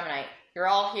 Libra, Gemini. You're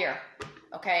all here,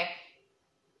 okay?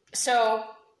 So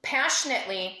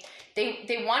passionately,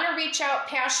 they want to reach out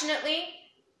passionately,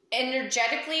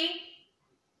 energetically.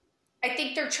 I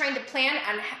think they're trying to plan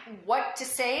on what to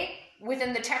say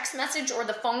within the text message or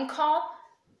the phone call.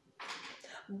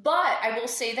 But I will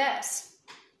say this.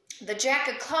 The Jack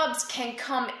of Clubs can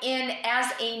come in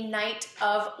as a Knight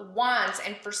of Wands.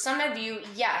 And for some of you,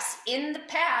 yes, in the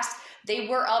past, they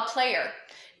were a player.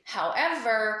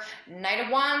 However, Knight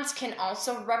of Wands can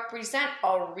also represent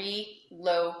a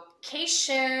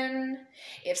relocation.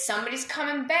 If somebody's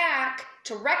coming back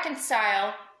to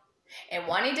reconcile and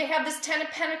wanting to have this Ten of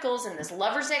Pentacles and this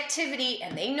lover's activity,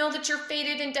 and they know that you're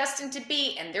fated and destined to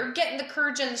be, and they're getting the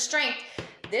courage and the strength,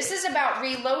 this is about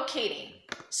relocating.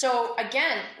 So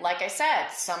again, like I said,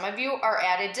 some of you are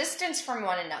at a distance from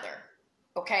one another,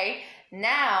 okay?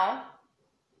 Now,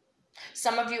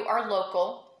 some of you are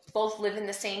local, both live in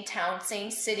the same town,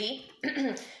 same city.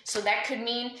 So that could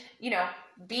mean, you know,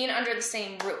 being under the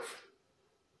same roof.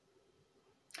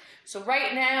 So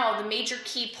right now, the major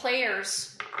key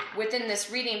players within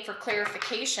this reading for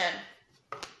clarification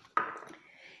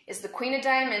is the Queen of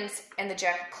Diamonds and the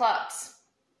Jack of Clubs,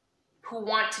 who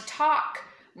want to talk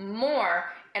more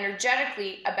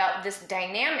energetically about this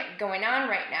dynamic going on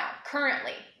right now,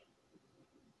 currently.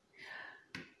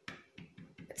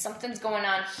 But something's going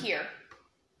on here.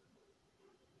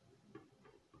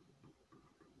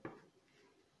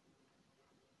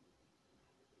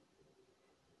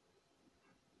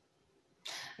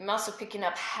 I'm also picking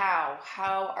up how.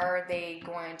 How are they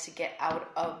going to get out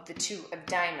of the Two of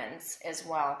Diamonds as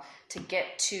well to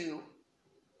get to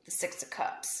the Six of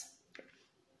Cups?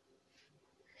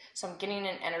 So I'm getting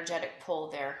an energetic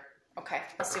pull there. Okay,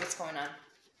 let's see what's going on.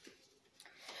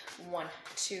 1,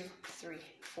 2, 3,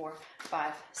 4,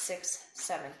 5, 6,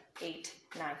 7, 8,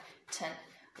 9, 10,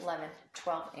 11,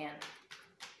 12, and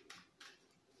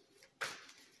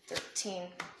 13.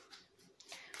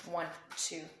 1,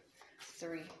 2,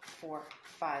 3, 4,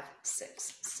 5,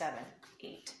 6, 7,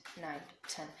 8, 9,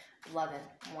 10, 11,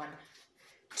 1,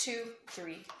 2,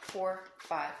 3, 4,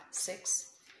 5,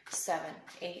 6, 7,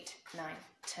 8, 9,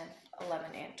 10, 11,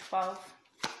 and 12.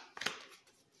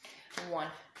 1,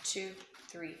 2,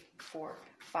 3, 4,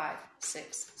 5,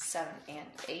 6, 7, and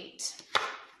 8.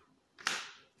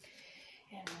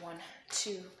 And 1,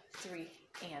 2, 3,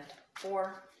 and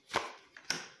 4.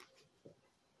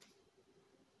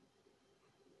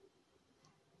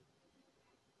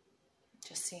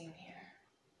 Just seeing here.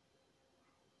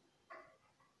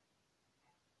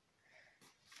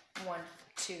 1,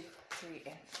 2, 3,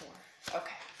 and 4.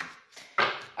 Okay.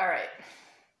 All right.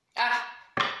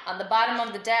 On the bottom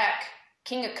of the deck,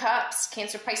 King of Cups,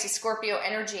 Cancer, Pisces, Scorpio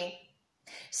energy.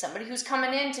 Somebody who's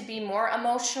coming in to be more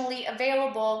emotionally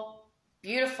available.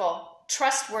 Beautiful.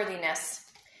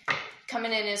 Trustworthiness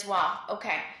coming in as well.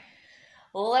 Okay.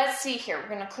 Let's see here.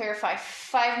 We're going to clarify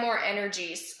 5 more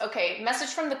energies. Okay. Message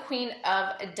from the Queen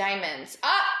of Diamonds.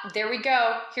 There we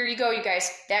go. Here you go, you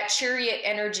guys. That Chariot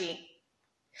energy.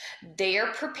 They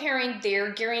are preparing,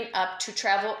 they're gearing up to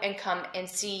travel and come and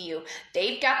see you.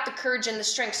 They've got the courage and the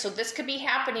strength. So this could be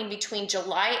happening between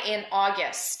July and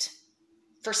August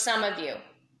for some of you.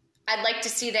 I'd like to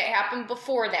see that happen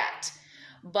before that.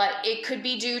 But it could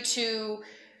be due to,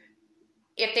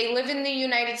 if they live in the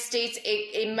United States,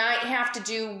 it might have to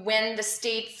do when the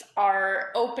states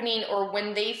are opening or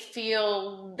when they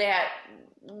feel that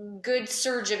good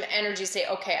surge of energy, say,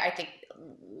 okay, I think,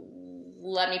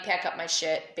 let me pack up my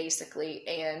shit, basically,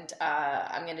 and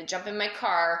I'm going to jump in my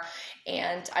car,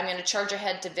 and I'm going to charge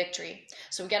ahead to victory.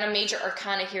 So we've got a major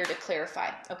arcana here to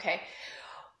clarify, okay?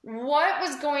 What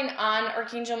was going on,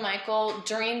 Archangel Michael,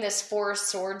 during this Four of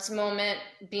Swords moment,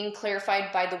 being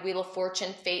clarified by the Wheel of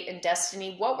Fortune, Fate, and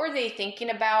Destiny? What were they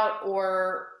thinking about,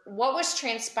 or what was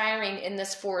transpiring in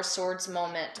this Four of Swords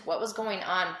moment? What was going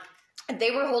on?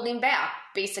 They were holding back,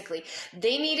 basically.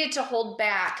 They needed to hold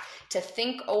back to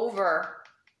think over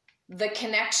the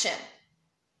connection.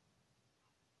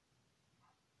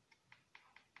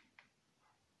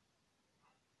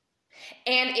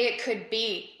 And it could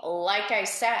be, like I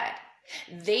said,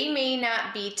 they may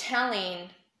not be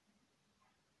telling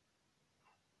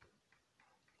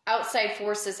outside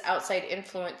forces, outside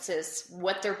influences,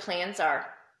 what their plans are.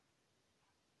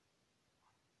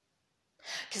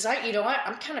 Because you know what?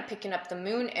 I'm kind of picking up the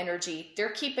Moon energy.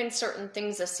 They're keeping certain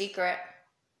things a secret.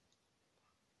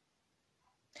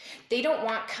 They don't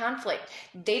want conflict.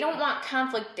 They don't want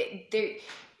conflict.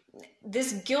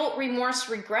 This guilt, remorse,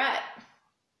 regret.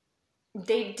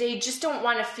 They just don't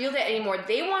want to feel that anymore.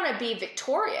 They want to be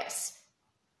victorious.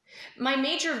 My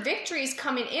major victories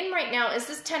coming in right now is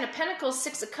this Ten of Pentacles,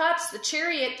 Six of Cups, the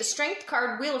Chariot, the Strength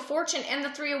card, Wheel of Fortune, and the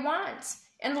Three of Wands,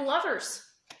 and the Lovers.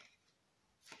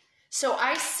 So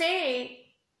I say,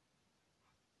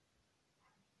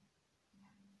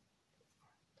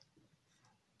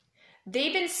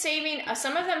 they've been saving,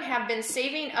 some of them have been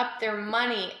saving up their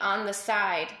money on the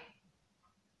side,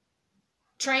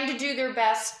 trying to do their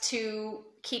best to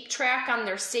keep track on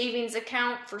their savings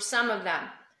account for some of them.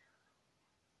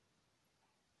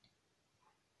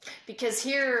 Because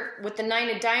here with the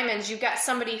 9 of Diamonds, you've got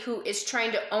somebody who is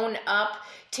trying to own up,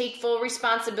 take full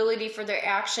responsibility for their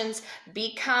actions,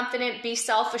 be confident, be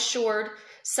self-assured,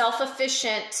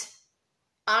 self-efficient,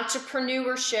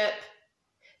 entrepreneurship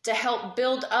to help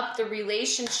build up the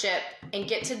relationship and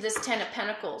get to this 10 of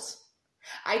Pentacles.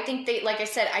 I think they, like I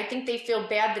said, I think they feel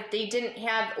bad that they didn't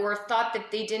have, or thought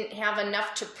that they didn't have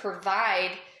enough to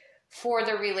provide for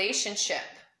the relationship.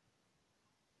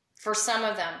 For some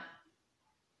of them.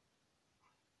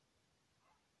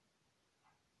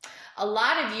 A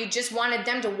lot of you just wanted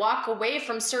them to walk away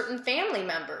from certain family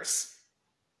members.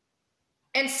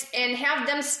 And have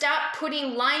them stop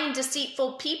putting lying,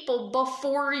 deceitful people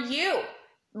before you.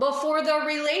 Before the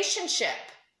relationship.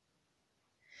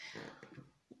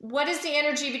 What is the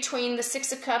energy between the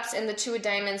 6 of Cups and the 2 of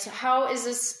Diamonds? How is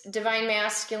this divine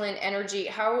masculine energy?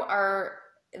 How are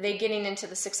they getting into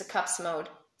the 6 of Cups mode?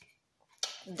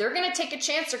 They're going to take a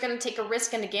chance. They're going to take a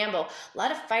risk and a gamble. A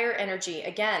lot of fire energy.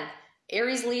 Again,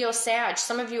 Aries, Leo, Sag.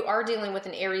 Some of you are dealing with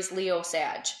an Aries, Leo,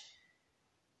 Sag.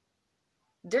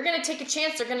 They're going to take a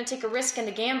chance. They're going to take a risk and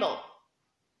a gamble.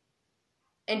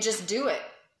 And just do it.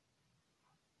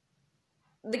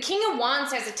 The King of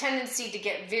Wands has a tendency to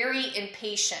get very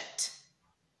impatient.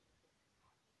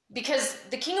 Because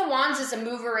the King of Wands is a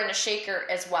mover and a shaker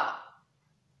as well.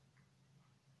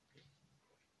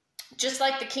 Just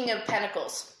like the King of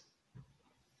Pentacles.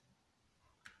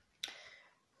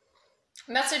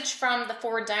 Message from the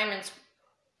 4 of Diamonds.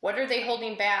 What are they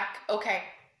holding back? Okay.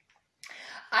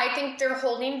 I think they're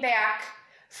holding back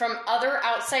from other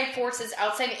outside forces,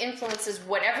 outside influences,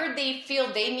 whatever they feel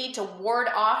they need to ward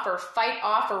off or fight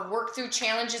off or work through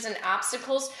challenges and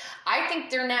obstacles. I think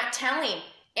they're not telling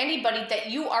anybody that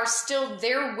you are still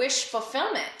their wish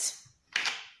fulfillment.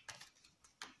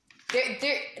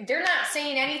 They're not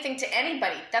saying anything to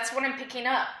anybody. That's what I'm picking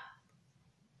up.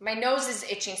 My nose is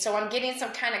itching, so I'm getting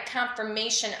some kind of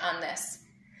confirmation on this.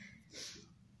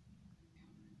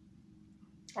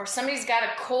 Or somebody's got a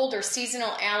cold or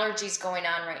seasonal allergies going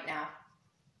on right now.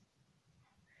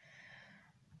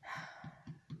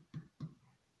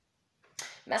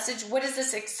 Message, what is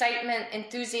this excitement,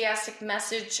 enthusiastic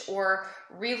message or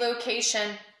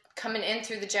relocation coming in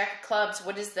through the Jack of Clubs?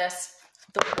 What is this?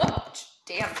 Whoa,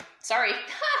 damn, sorry.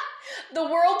 The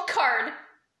World card.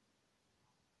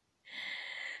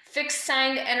 Fixed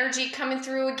sign energy coming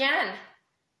through again.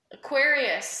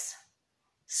 Aquarius.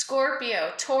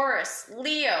 Scorpio, Taurus,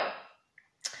 Leo.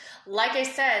 Like I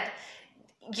said,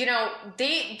 you know,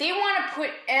 they want to put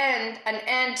an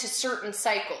end to certain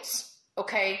cycles,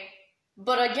 okay?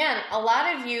 But again, a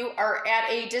lot of you are at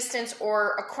a distance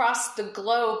or across the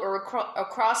globe or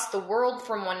across the world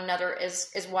from one another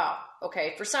as well,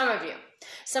 okay? For some of you.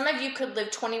 Some of you could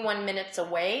live 21 minutes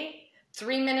away,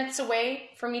 3 minutes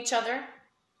away from each other.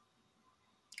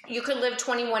 You could live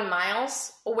 21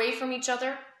 miles away from each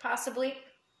other, possibly.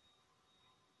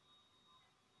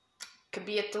 Could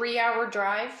be a 3-hour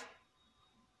drive.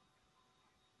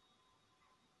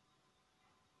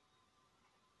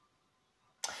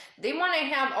 They want to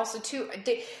have also too,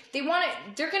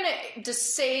 they're going to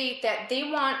just say that they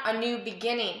want a new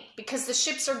beginning because the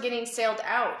ships are getting sailed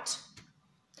out.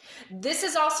 This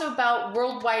is also about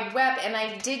World Wide Web, and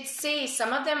I did say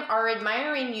some of them are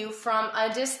admiring you from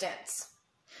a distance.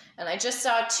 And I just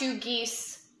saw 2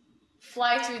 geese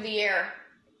fly through the air.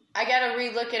 I got to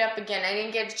re-look it up again. I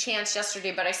didn't get a chance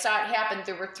yesterday, but I saw it happen.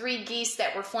 There were 3 geese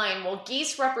that were flying. Well,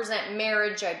 geese represent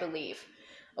marriage, I believe.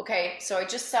 Okay, so I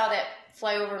just saw that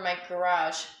fly over my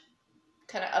garage.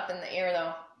 Kind of up in the air,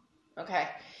 though. Okay.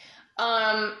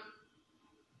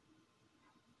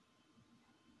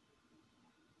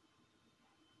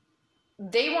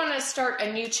 They want to start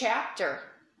a new chapter.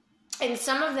 And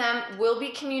some of them will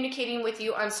be communicating with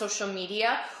you on social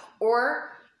media,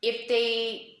 or if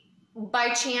they by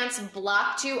chance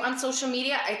blocked you on social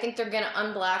media, I think they're going to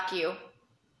unblock you.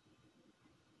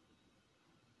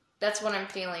 That's what I'm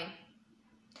feeling.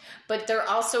 But they're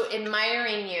also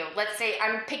admiring you. Let's say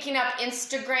I'm picking up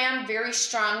Instagram very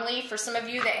strongly for some of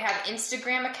you that have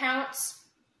Instagram accounts.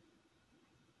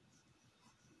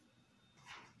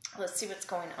 Let's see what's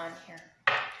going on here.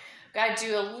 Got to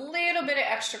do a little bit of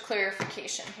extra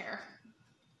clarification here.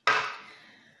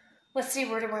 Let's see,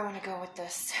 where do I want to go with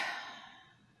this?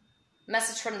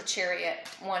 Message from the Chariot.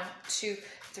 1, 2,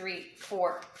 3,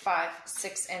 4, 5,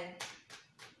 6, and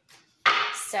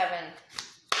 7.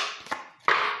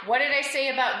 What did I say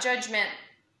about Judgment?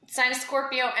 Sign of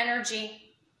Scorpio energy.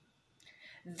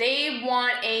 They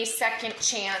want a second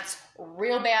chance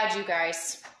real bad, you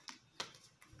guys.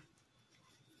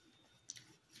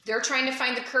 They're trying to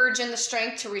find the courage and the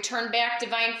strength to return back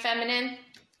divine feminine.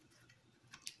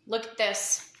 Look at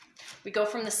this. We go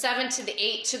from the 7 to the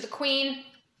 8 to the Queen.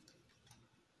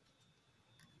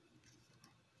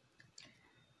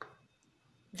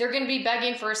 They're going to be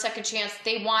begging for a second chance.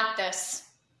 They want this.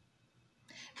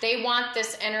 They want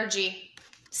this energy.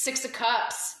 6 of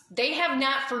Cups. They have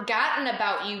not forgotten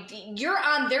about you. You're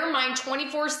on their mind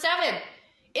 24/7.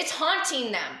 It's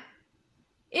haunting them.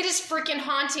 It is freaking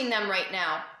haunting them right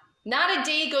now. Not a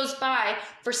day goes by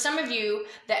for some of you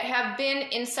that have been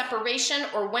in separation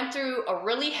or went through a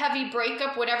really heavy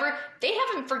breakup, whatever. They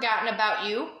haven't forgotten about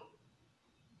you.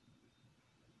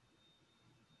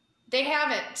 They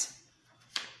haven't.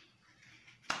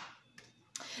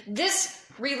 This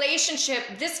relationship,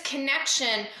 this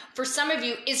connection for some of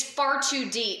you is far too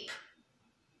deep.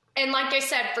 And like I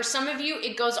said, for some of you,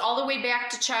 it goes all the way back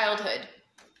to childhood.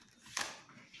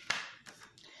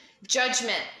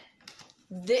 Judgment.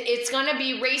 It's going to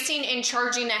be racing and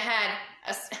charging ahead.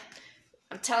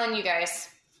 I'm telling you guys,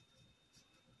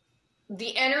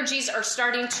 the energies are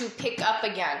starting to pick up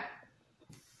again.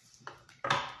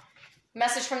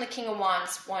 Message from the King of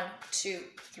Wands. 1, 2,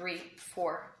 3,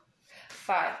 4,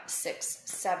 5, 6,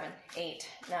 7, 8,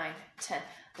 9, 10,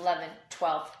 11,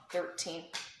 12, 13,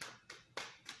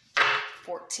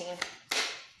 14.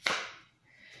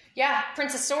 Yeah,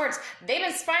 Prince of Swords. They've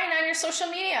been spying on your social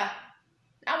media.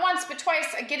 Not once, but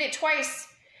twice. I get it twice.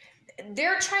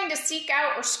 They're trying to seek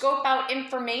out or scope out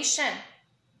information.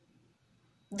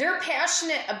 They're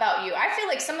passionate about you. I feel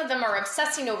like some of them are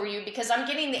obsessing over you because I'm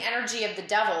getting the energy of the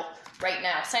devil right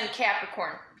now. Sign of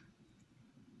Capricorn.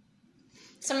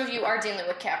 Some of you are dealing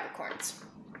with Capricorns.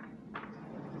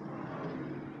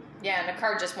 Yeah, and the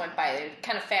card just went by. They're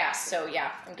kind of fast, so yeah,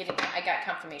 I got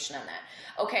confirmation on that.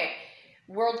 Okay,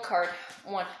 World card.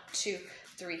 1, 2,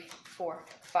 3, 4,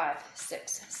 5,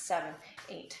 6, 7,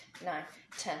 8, 9,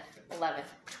 10, 11,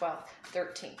 12,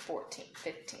 13, 14,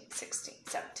 15, 16,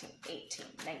 17, 18,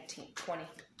 19, 20,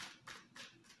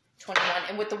 21.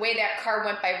 And with the way that card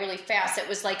went by really fast, it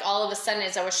was like all of a sudden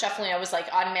as I was shuffling, I was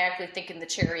like automatically thinking the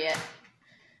Chariot.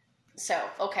 So,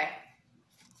 okay.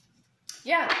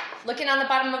 Yeah, looking on the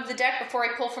bottom of the deck before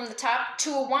I pull from the top,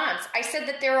 2 of Wands. I said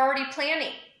that they're already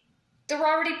planning. They're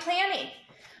already planning.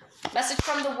 Message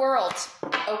from the world.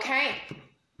 Okay.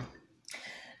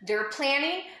 They're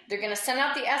planning. They're going to send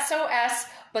out the SOS,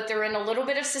 but they're in a little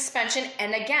bit of suspension.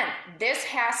 And again, this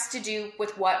has to do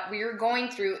with what we're going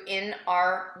through in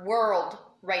our world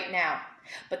right now.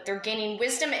 But they're gaining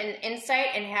wisdom and insight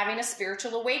and having a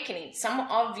spiritual awakening. Some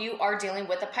of you are dealing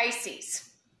with a Pisces.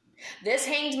 This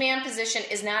Hanged Man position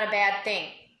is not a bad thing.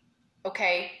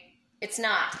 Okay? It's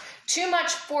not. Too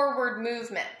much forward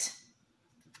movement.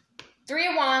 3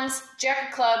 of Wands, Jack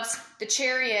of Clubs, the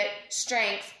Chariot,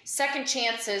 Strength, second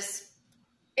chances.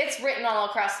 It's written all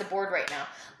across the board right now.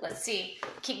 Let's see.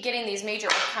 Keep getting these major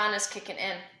arcanas kicking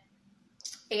in.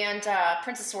 And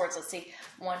Prince of Swords, let's see.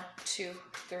 1, 2,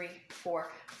 3,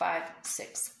 4, 5,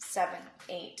 6, 7,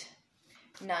 8,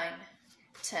 9,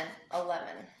 10, 11.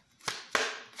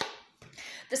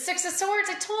 The 6 of Swords,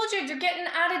 I told you, they're getting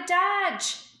out of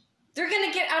Dodge. They're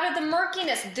going to get out of the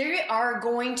murkiness. They are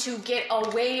going to get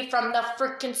away from the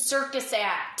frickin' circus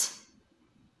act.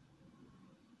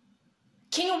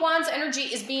 King of Wands energy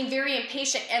is being very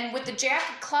impatient. And with the Jack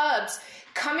of Clubs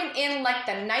coming in like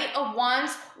the Knight of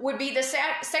Wands would be the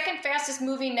second fastest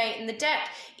moving knight in the deck.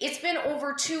 It's been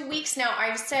over 2 weeks now.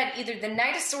 I've said either the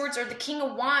Knight of Swords or the King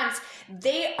of Wands,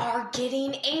 they are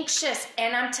getting anxious.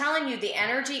 And I'm telling you, the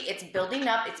energy, it's building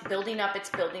up, it's building up, it's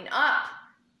building up.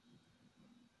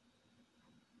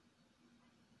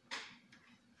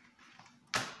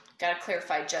 Got to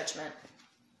clarify Judgment.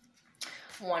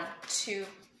 1, 2,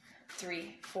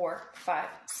 3, 4, 5,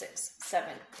 6, 7,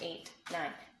 8, 9,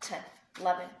 10,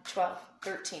 11, 12,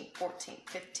 13, 14,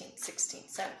 15, 16,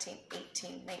 17,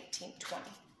 18, 19, 20.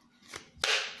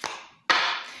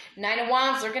 9 of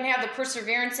Wands, they're going to have the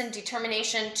perseverance and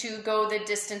determination to go the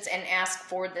distance and ask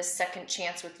for this second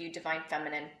chance with you, Divine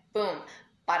Feminine. Boom.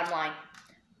 Bottom line.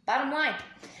 Bottom line.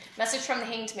 Message from the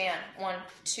Hanged Man. 1,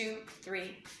 2,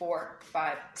 3, 4,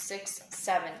 5, 6,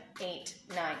 7, 8,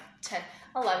 9, 10,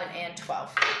 11, and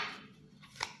 12.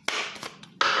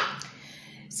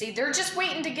 See, they're just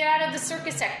waiting to get out of the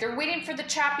circus act. They're waiting for the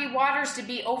choppy waters to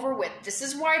be over with. This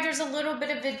is why there's a little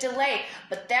bit of a delay.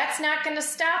 But that's not going to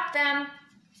stop them.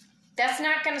 That's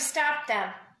not going to stop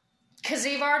them. Because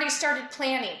they've already started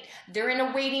planning. They're in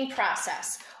a waiting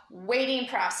process. Waiting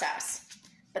process.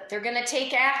 But they're going to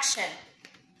take action.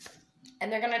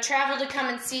 And they're going to travel to come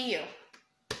and see you.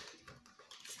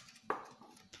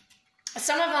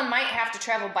 Some of them might have to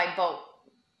travel by boat.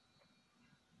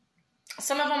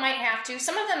 Some of them might have to.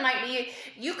 Some of them might be,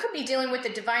 you could be dealing with the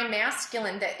Divine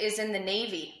Masculine that is in the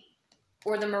Navy.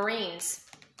 or the Marines.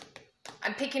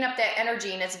 I'm picking up that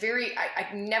energy, and it's very,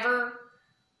 I never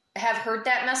have heard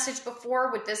that message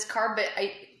before with this card, but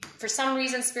for some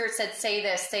reason, Spirit said, say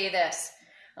this, say this.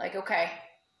 Like, okay.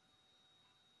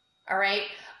 All right.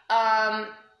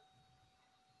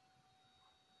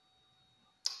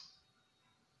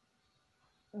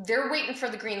 They're waiting for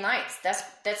the green lights.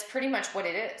 That's pretty much what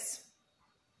it is.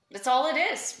 That's all it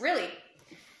is, really.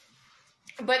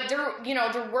 But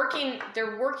they're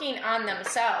working on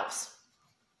themselves.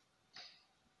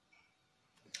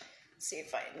 Let's see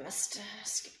if I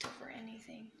skipped over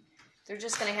anything. They're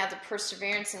just going to have the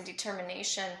perseverance and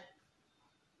determination.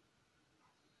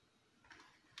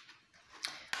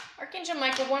 Archangel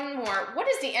Michael, one more. What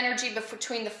is the energy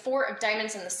between the 4 of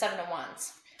diamonds and the 7 of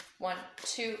wands? 1,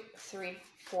 2, 3,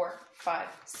 4, 5,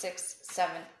 6,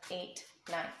 7, 8,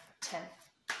 9, 10.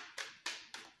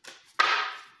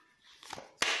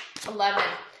 11.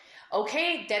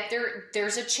 Okay, that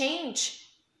there's a change.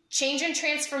 Change and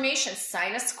transformation.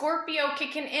 Sign of Scorpio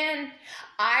kicking in.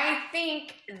 I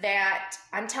think that,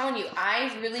 I'm telling you,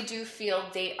 I really do feel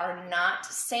they are not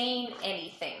saying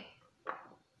anything.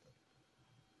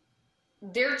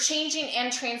 They're changing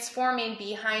and transforming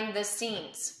behind the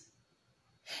scenes.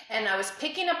 And I was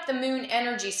picking up the moon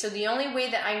energy, so the only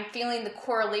way that I'm feeling the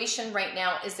correlation right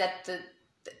now is that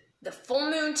the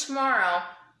full moon tomorrow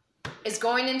is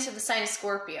going into the sign of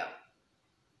Scorpio.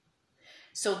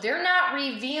 So they're not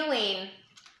revealing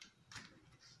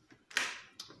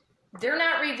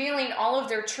all of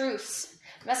their truths.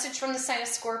 Message from the sign of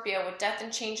Scorpio with death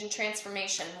and change and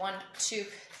transformation. 1, 2,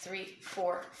 3,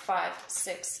 4, 5,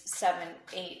 6, 7,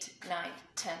 8, 9,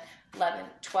 10, 11,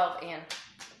 12, and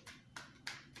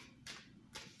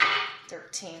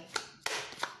 13.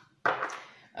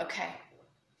 Okay.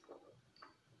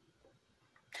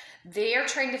 They are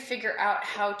trying to figure out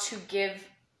how to give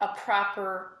a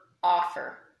proper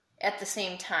offer at the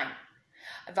same time.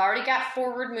 I've already got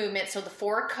forward movement, so the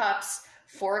 4 of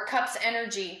Cups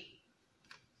energy.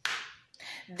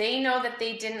 They know that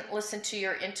they didn't listen to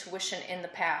your intuition in the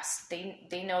past.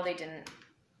 They know they didn't.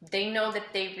 They know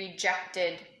that they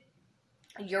rejected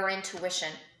your intuition.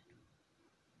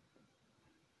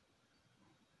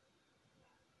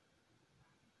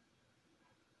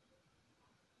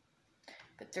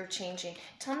 But they're changing.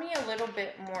 Tell me a little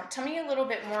bit more. Tell me a little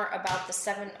bit more about the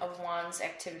 7 of Wands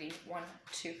activity. 1,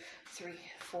 2, 3,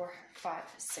 4, 5,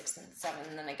 6, and 7.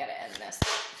 And then I got to end this.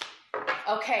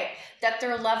 Okay, that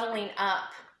they're leveling up.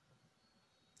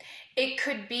 It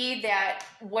could be that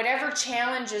whatever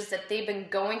challenges that they've been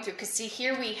going through, because see,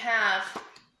 here we have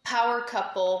power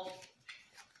couple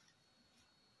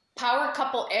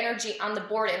energy on the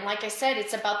board. And like I said,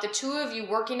 it's about the 2 of you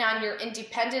working on your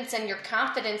independence and your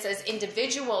confidence as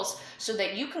individuals so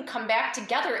that you can come back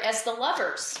together as the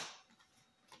lovers.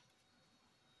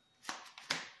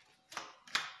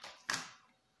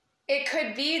 It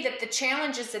could be that the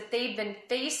challenges that they've been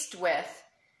faced with,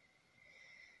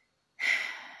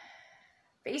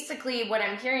 basically what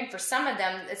I'm hearing for some of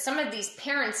them, some of these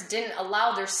parents didn't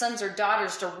allow their sons or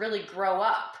daughters to really grow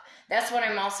up. That's what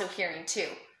I'm also hearing too.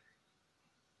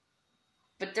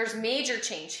 But there's major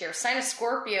change here. Sign of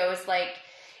Scorpio is like,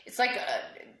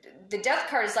 the death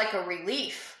card is like a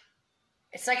relief.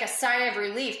 It's like a sign of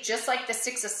relief, just like the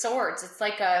 6 of Swords. It's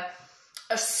like a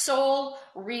soul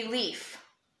relief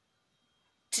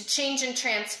to change and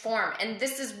transform. And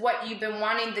this is what you've been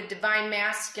wanting the Divine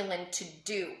Masculine to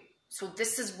do. So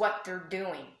this is what they're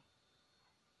doing.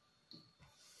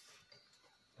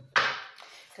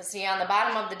 Because see, on the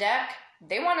bottom of the deck,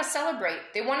 they want to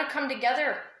celebrate. They want to come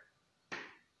together.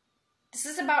 This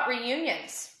is about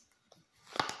reunions.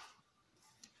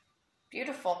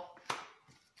 Beautiful.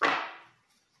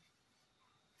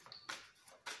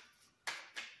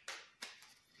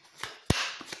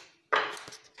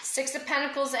 Six of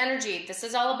Pentacles energy. This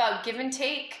is all about give and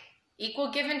take.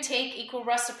 Equal give and take, equal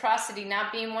reciprocity,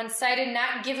 not being one-sided,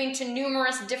 not giving to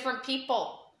numerous different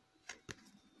people.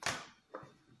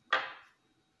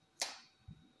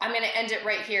 I'm going to end it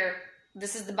right here.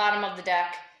 This is the bottom of the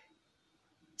deck.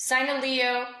 Sign of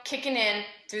Leo kicking in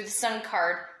through the Sun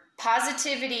card.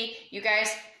 Positivity, you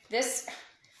guys, this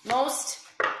most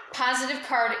positive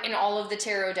card in all of the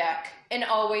tarot deck and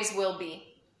always will be.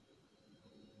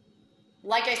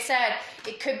 Like I said,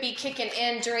 it could be kicking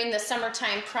in during the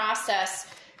summertime process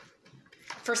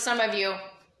for some of you.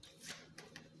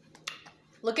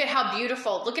 Look at how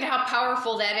beautiful, look at how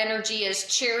powerful that energy is.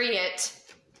 Chariot,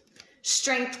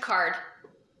 Strength card.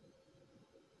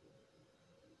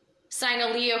 Sign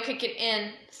of Leo kicking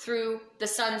in through the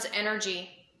Sun's energy.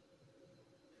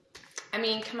 I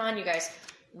mean, come on, you guys.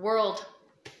 World.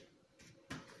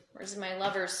 Where's my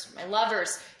lovers? My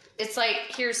lovers. It's like,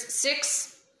 here's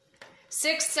 6,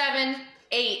 7,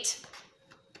 8.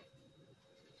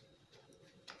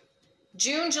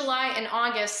 June, July, and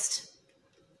August.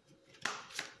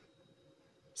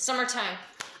 Summertime.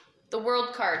 The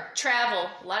World card. Travel.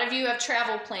 A lot of you have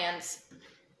travel plans.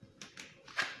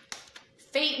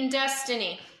 Fate and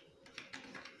destiny.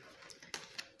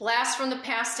 Blast from the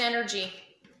past energy.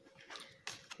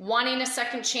 Wanting a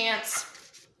second chance.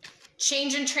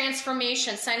 Change and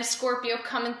transformation. Sign of Scorpio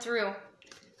coming through.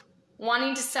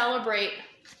 Wanting to celebrate.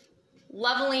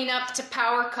 Leveling up to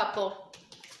power couple.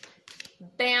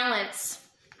 Balance.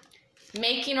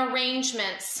 Making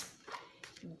arrangements.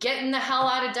 Getting the hell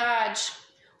out of Dodge.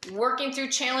 Working through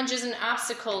challenges and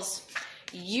obstacles.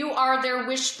 You are their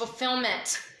wish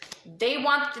fulfillment. They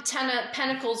want the 10 of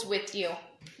Pentacles with you.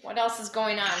 What else is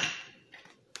going on?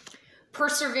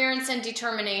 Perseverance and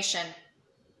determination.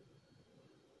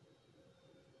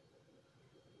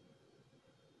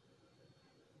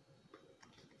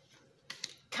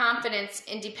 Confidence,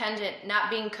 independent, not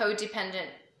being codependent.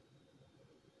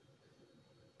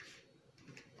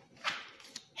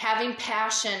 Having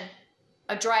passion,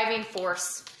 a driving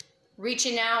force.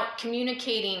 Reaching out,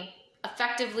 communicating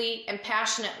effectively and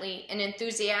passionately and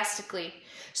enthusiastically.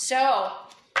 So,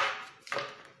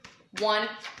 1,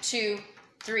 2,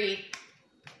 3,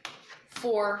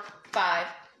 4, 5,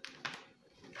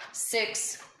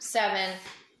 6, 7,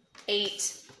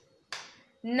 8,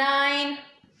 9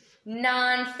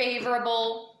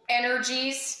 non-favorable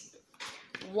energies.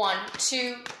 1,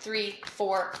 2, 3,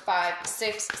 4, 5,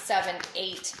 6, 7,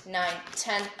 8, 9,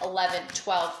 10, 11,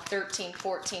 12, 13,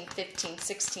 14, 15,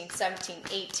 16, 17,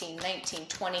 18, 19,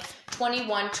 20,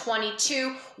 21,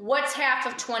 22. What's half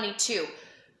of 22?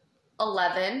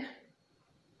 11.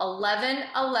 11,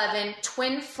 11,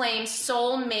 twin flame,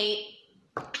 soulmate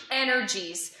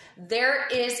energies. There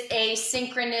is a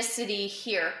synchronicity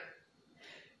here.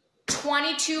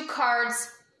 22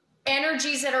 cards,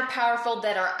 energies that are powerful,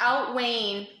 that are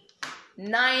outweighing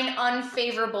 9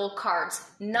 unfavorable cards,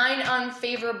 9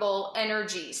 unfavorable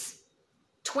energies.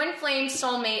 Twin flame,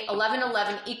 soulmate, 11,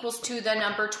 11 equals to the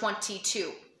number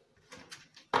 22.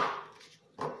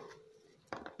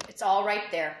 It's all right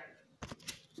there.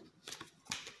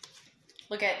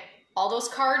 Look at all those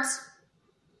cards.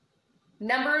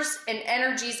 Numbers and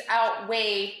energies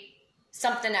outweigh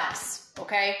something else,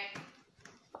 okay?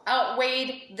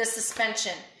 Outweighed the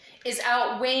suspension, is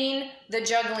outweighing the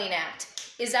juggling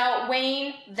act, is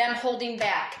outweighing them holding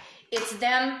back. It's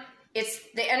them, it's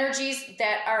the energies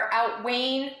that are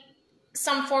outweighing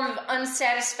some form of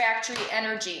unsatisfactory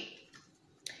energy.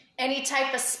 Any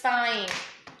type of spying,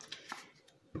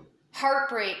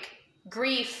 heartbreak,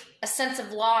 grief, a sense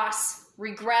of loss,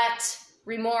 regret,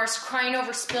 remorse, crying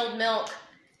over spilled milk,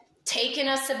 taking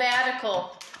a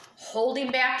sabbatical,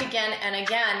 holding back again and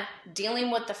again, dealing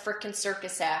with the frickin'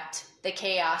 circus act, the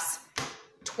chaos.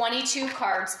 22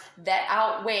 cards that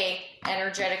outweigh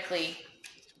energetically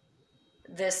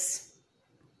this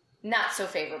not so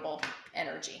favorable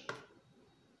energy.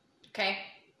 Okay?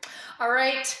 All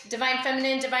right, Divine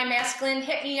Feminine, Divine Masculine,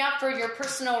 hit me up for your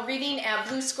personal reading at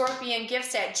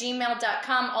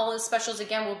bluescorpiongifts@gmail.com. All of the specials,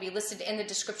 again, will be listed in the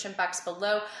description box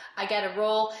below. I got to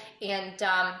roll, and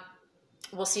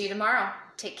we'll see you tomorrow.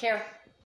 Take care.